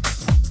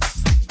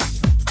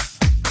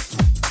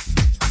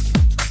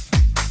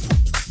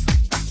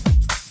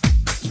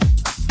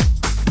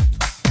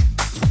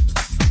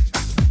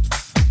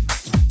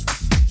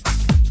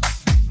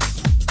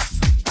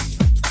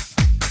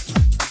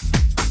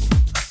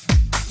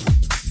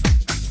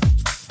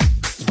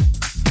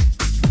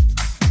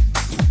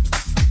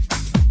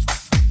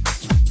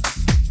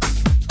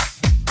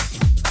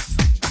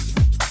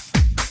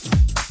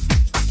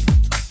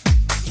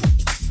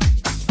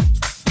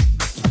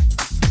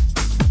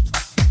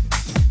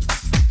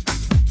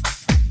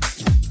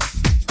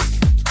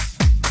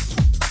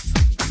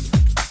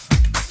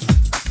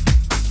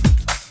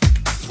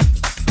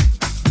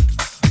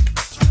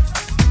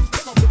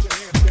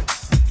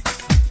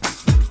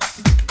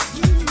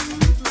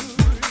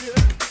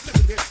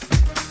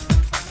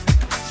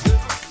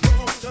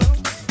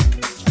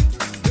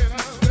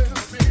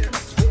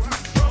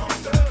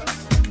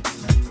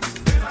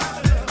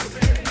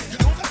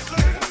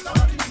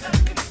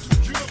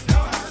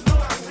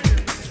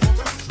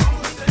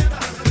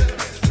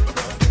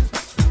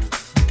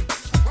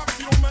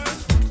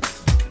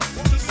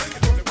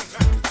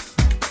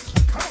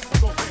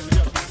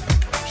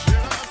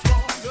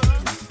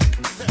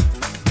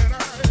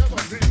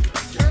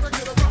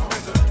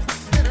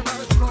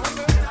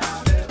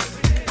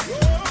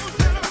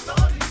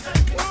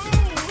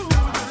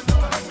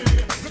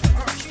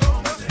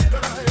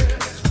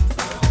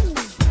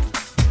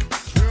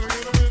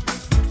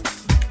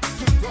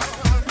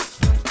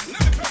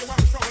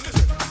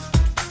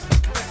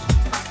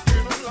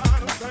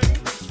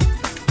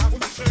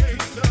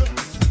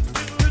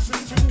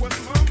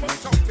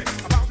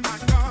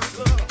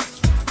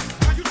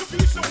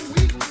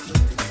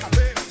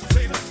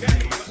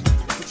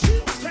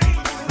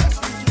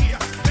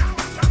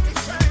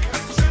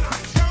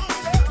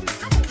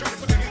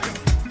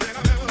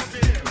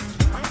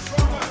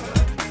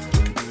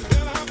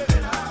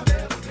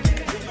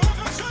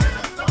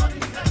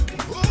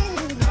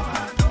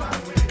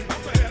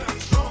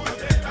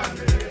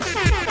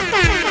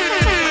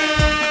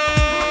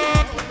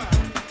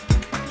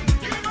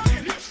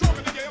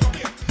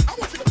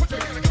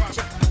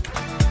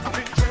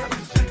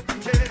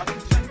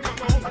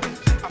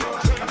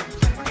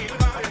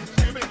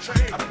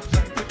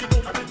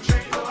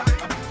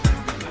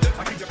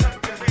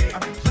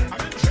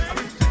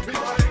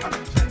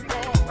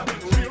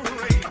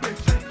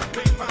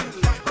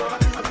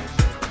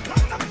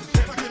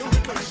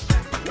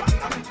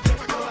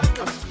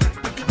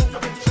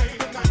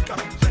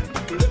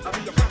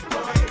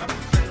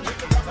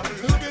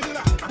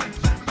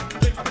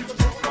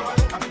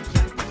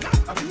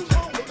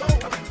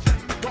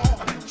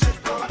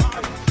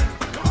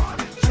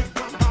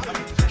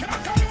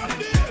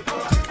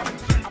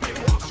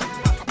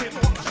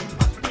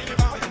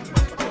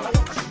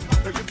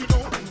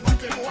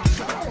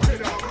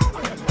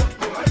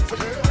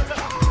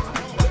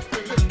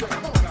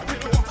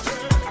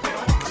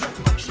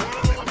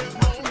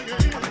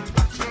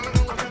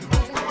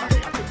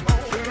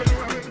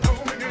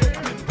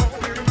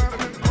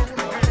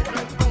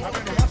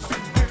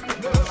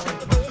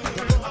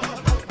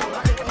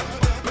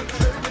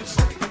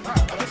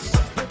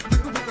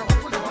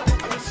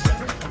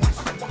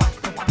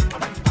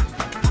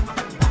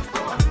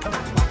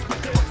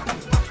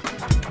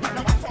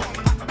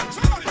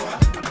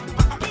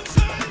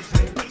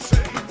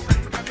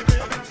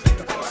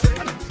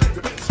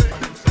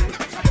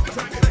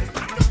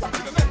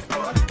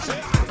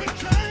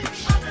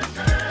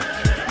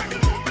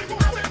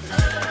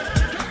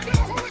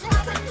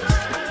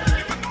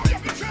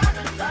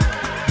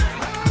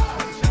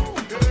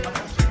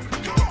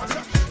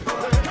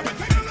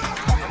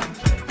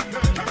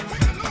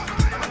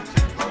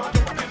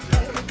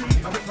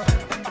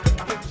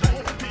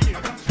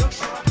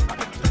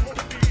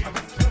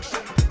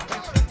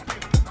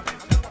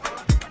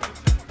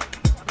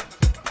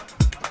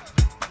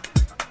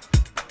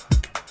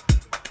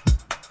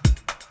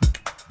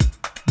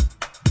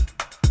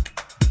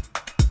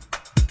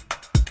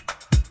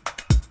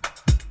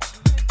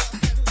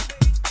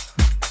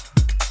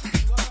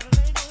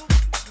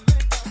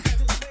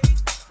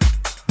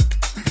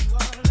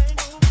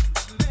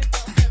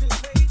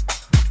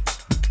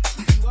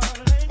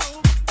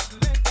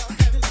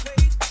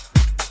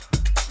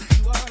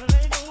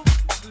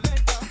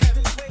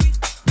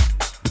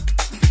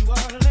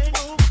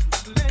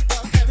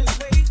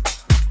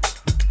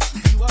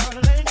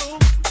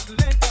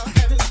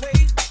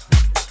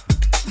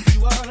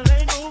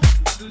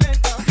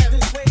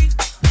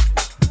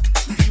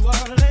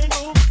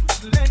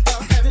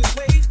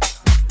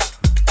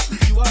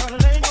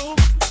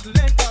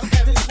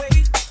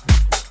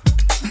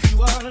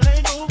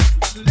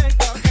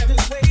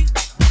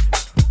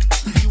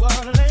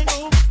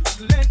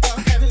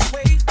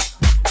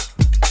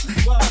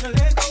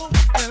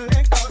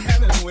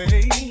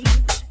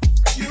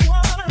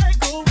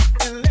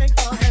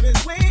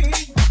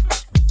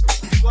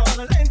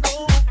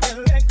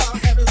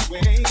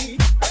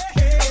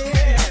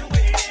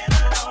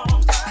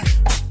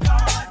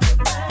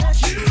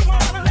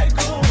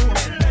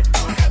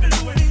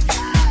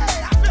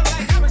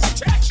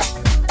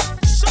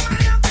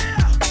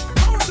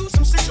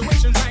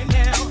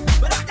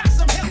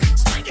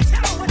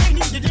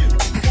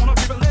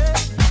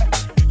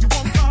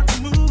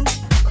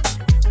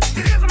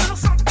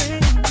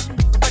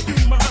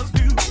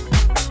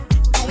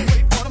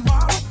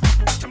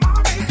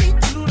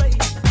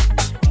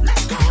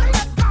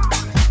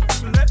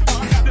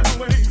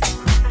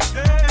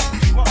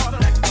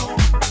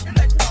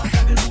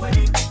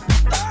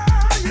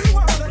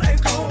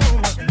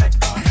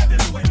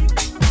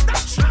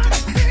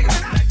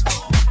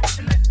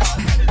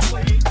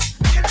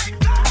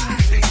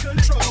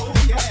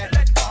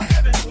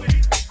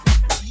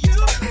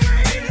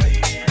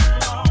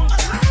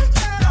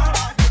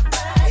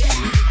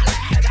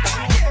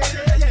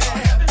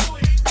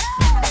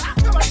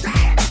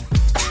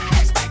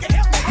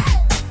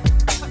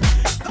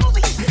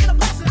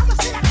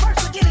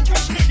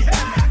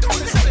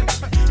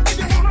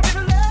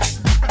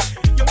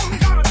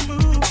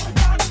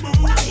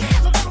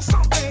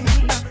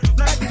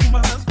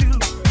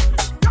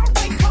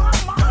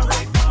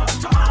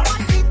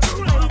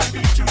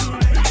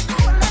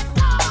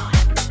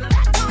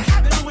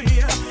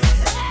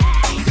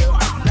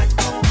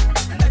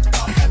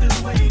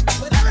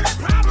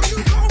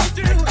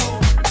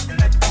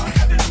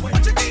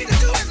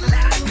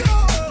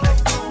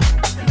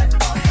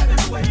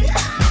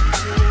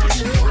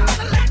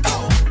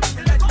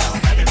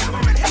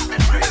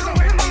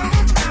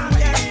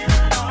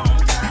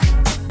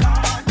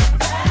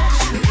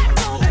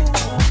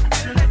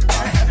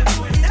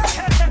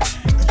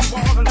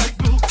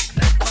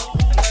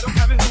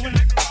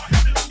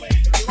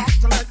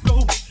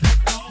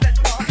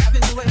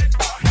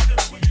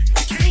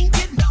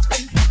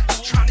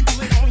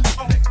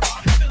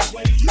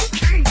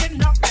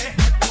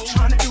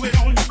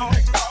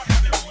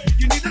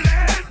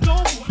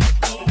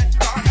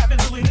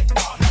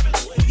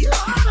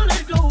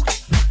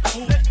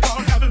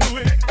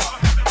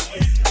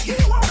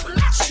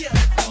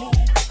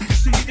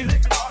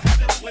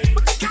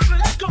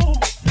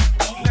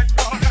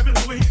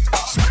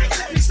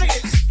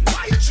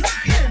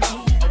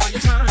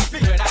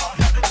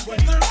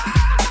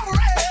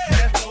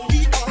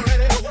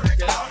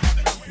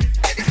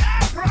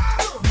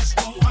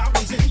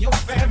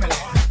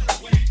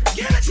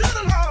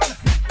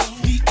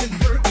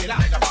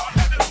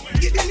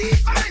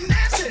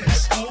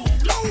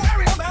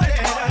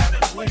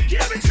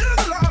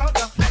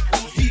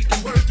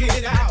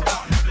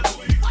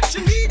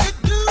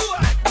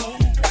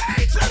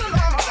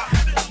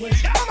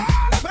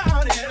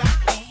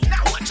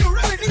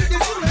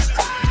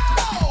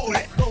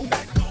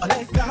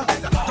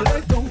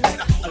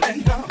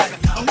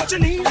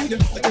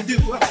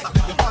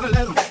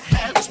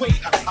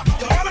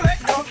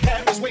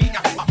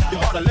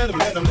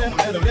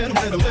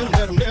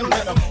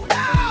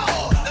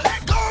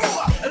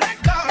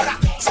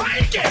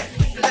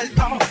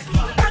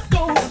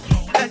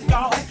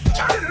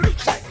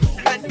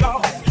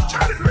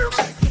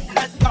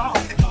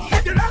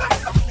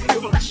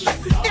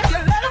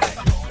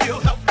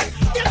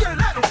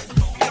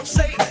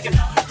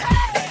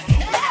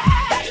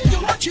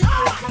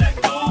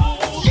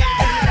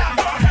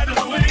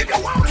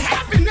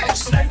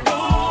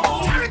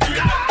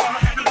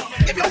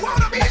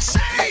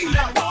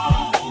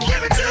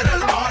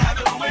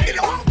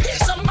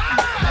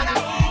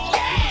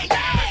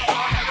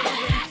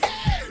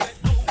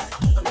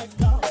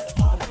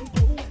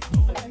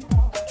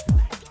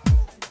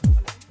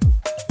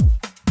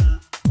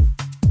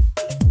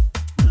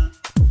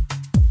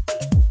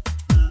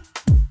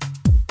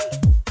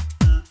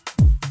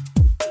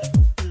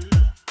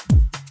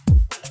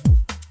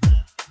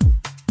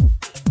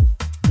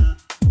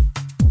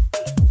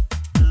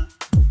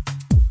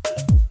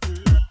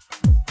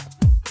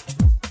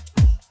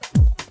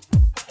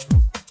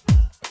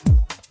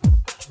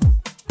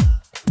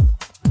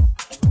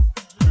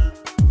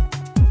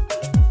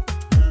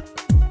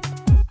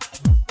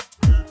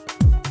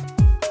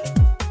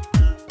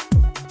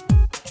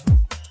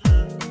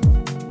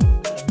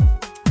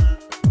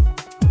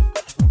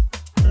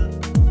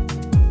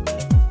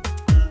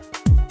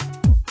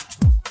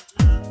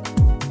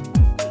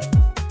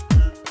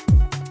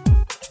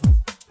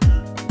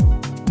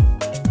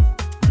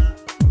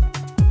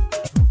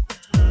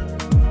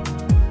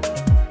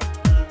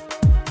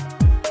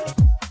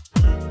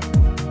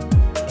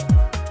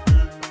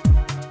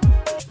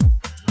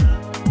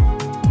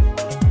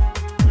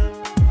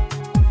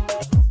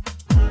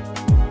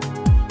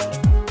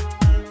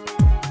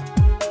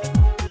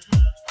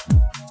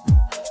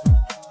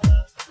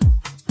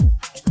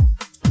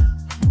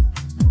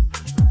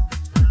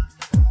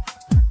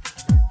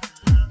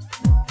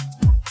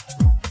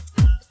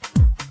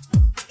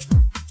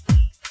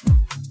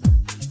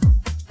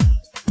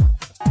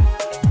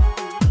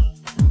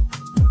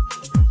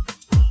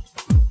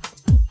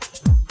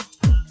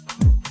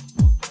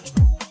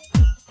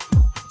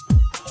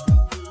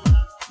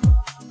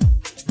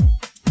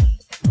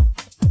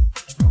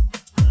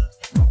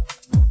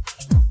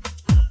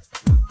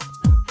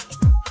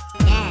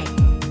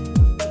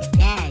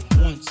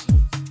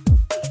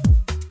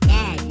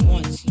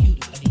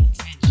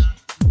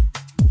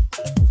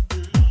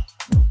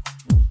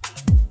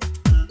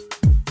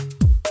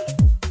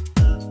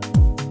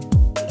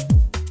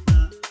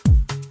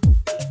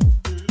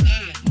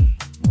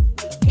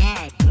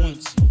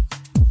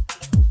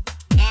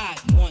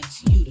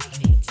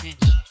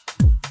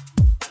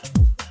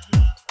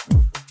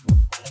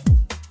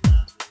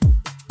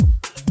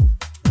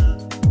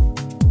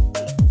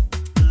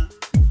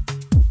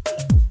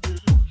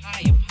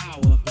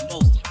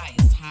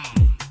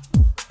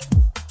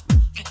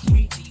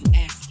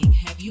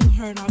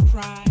 heard our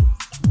cries?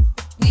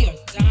 We are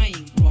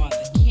dying, Father,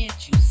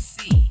 can't you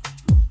see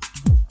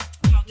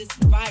how this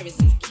virus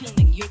is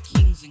killing your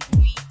kings and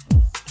queens?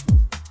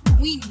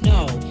 We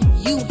know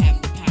you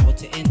have the power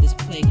to end this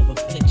plague of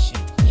affliction,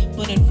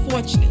 but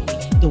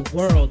unfortunately, the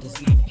world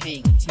is not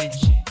paying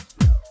attention.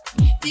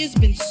 There's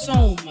been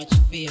so much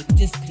fear,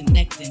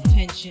 disconnect, and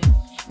tension.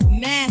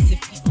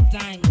 Massive people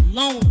dying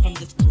alone from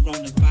this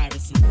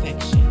coronavirus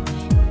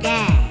infection.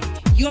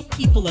 God, your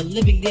people are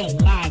living their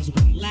lives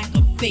with lack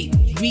of faith,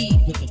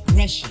 greed with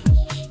aggression.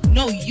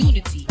 No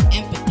unity,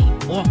 empathy,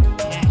 or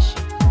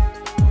compassion.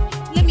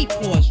 Let me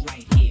pause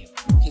right here,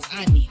 because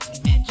I need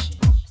to mention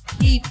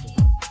people.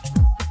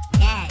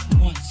 God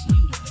wants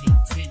you to pay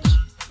attention.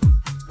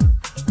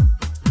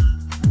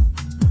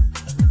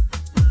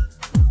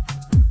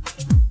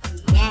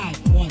 God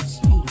wants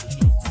you to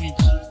pay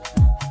attention.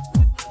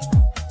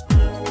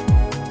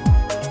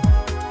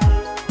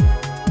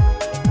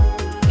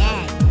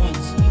 God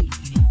wants you to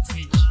pay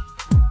attention.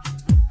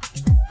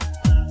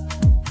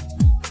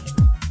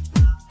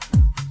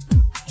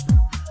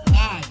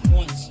 God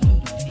wants you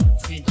to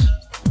pay attention.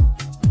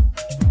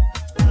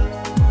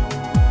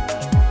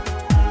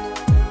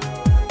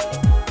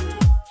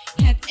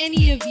 Have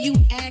any of you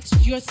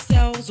asked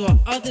yourselves or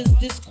others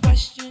this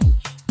question?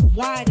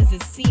 Why does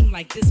it seem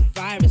like this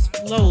virus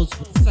flows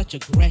with such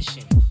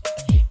aggression?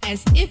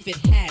 As if it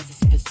has a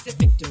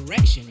specific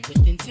direction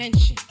with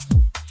intention.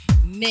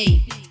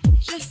 Maybe,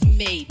 just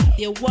maybe,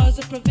 there was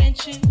a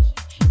prevention.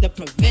 The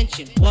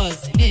prevention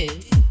was and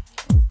is.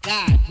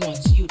 God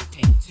wants you to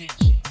pay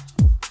attention.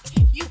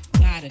 You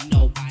gotta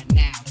know by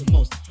now the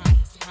most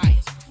highest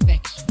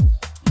perfection.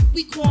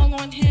 We call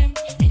on him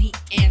and he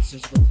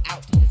answers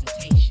without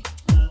hesitation.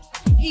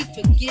 He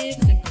forgives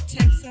and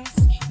protects us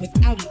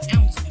without an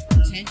ounce of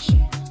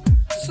pretension.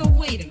 So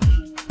wait a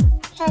minute,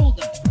 hold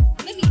up,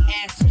 let me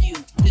ask you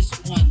this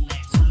one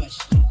last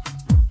question.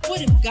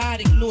 What if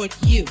God ignored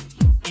you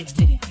and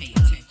didn't pay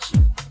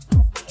attention?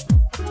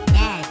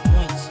 God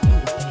wants you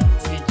to pay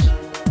attention.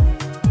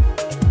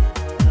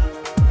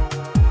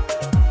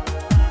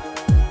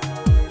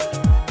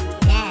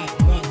 God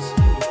wants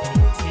you to pay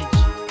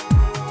attention.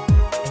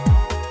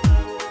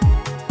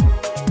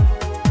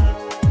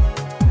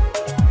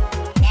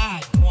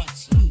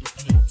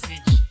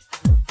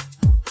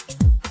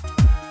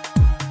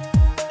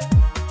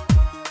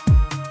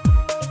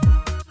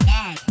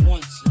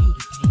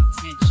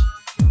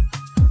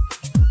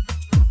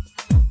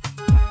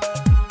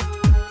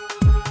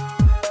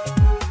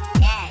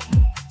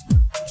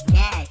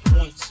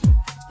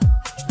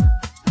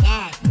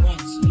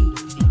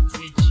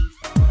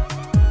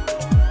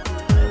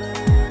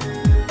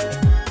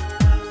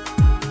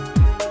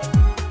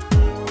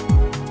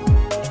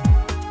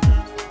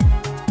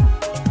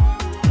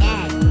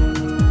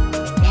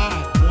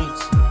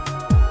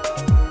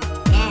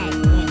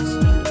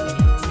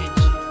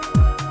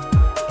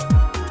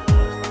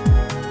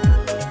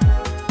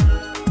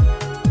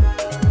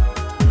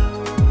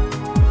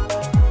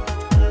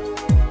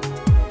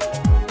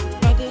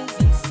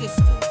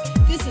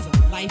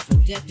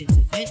 with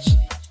intervention.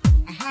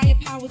 A higher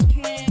power's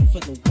plan for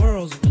the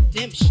world's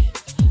redemption.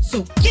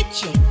 So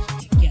get your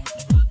together.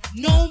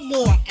 No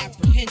more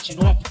apprehension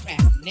or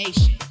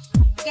procrastination.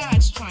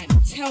 God's trying to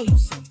tell you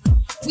something.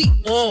 We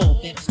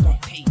all better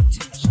start paying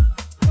attention.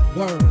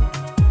 Word.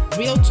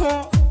 Real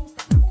talk.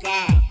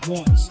 God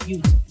wants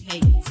you to pay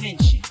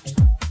attention.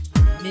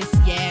 Miss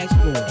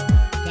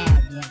Yasbrough,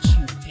 God wants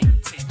you to pay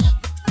attention.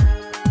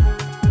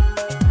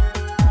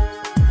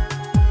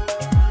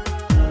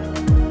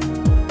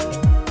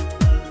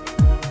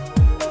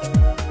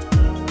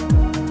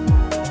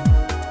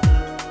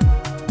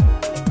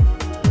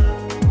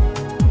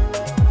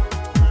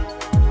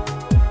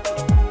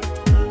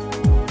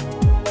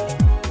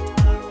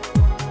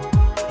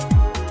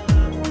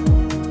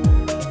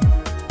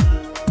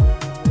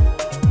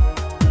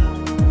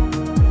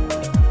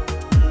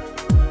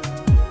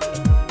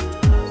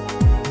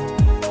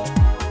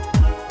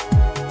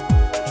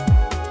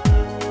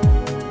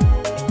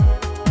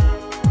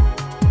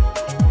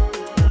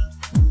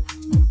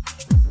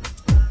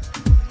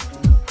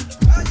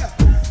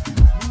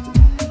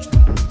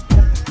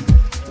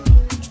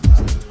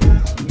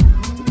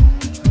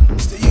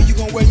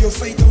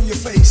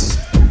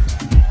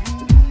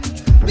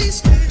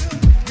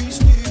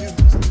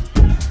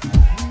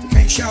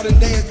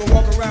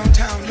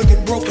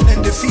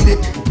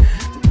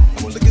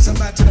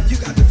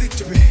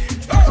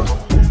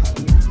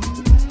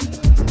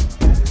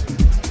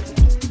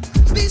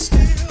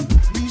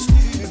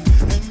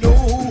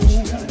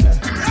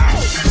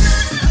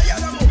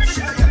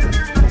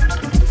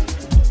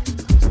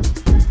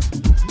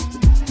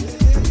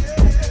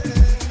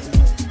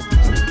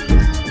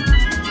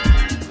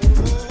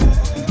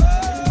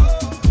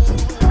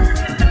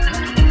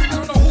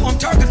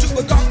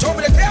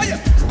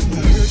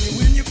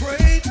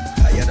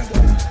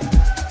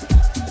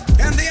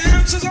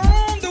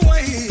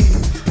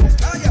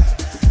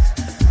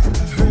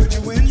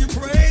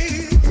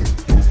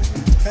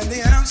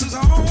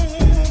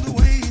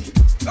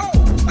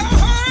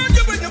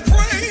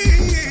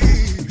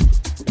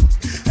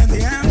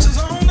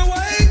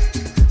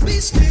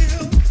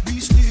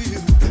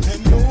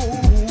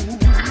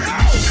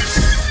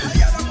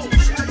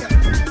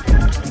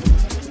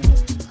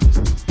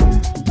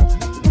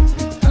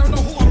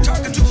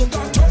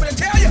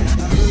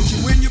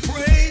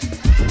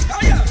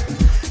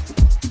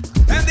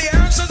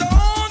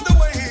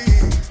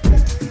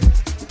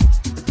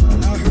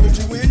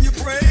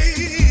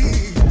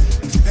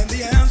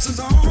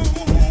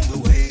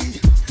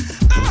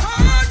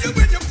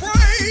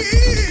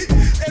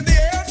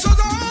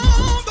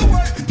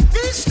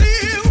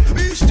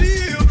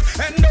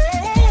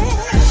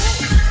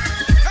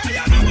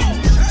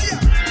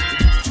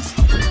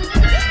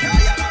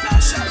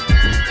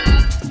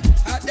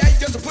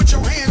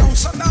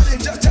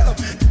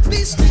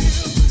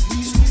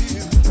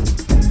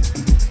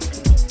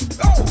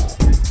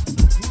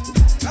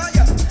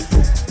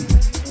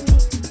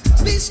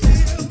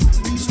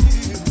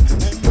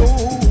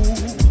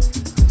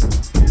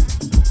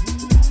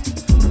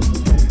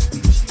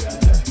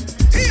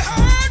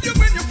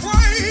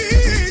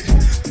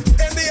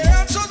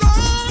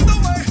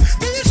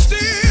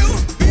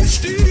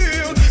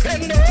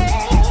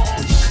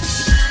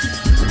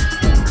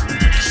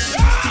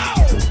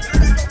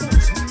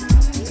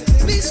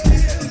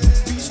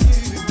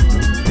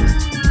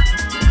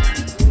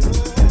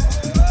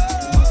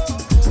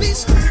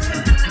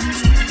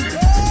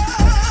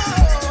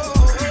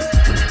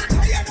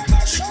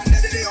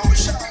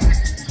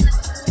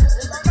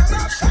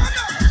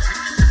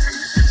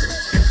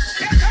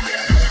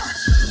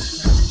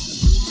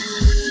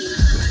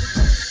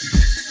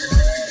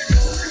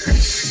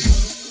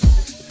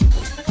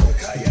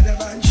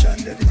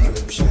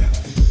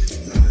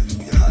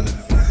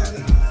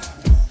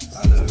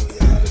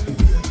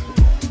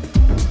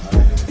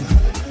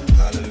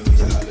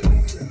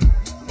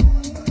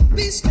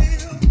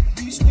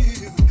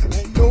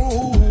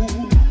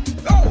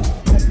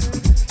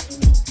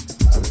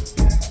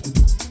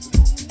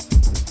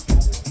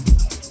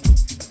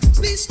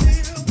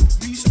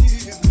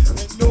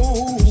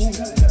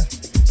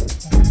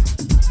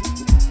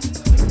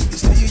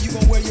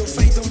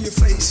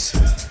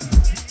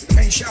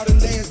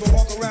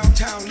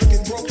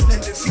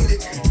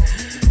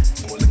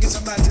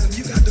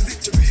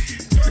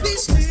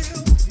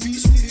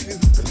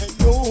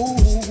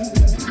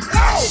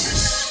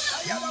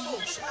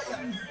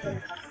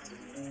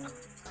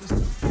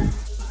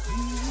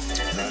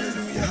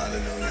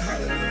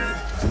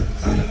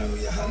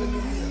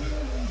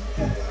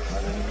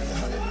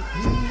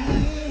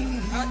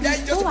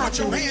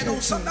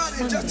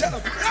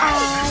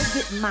 I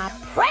get my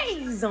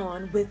praise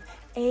on with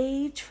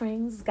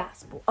ATRAIN's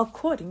gospel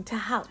according to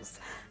house.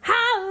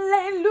 Hallelujah.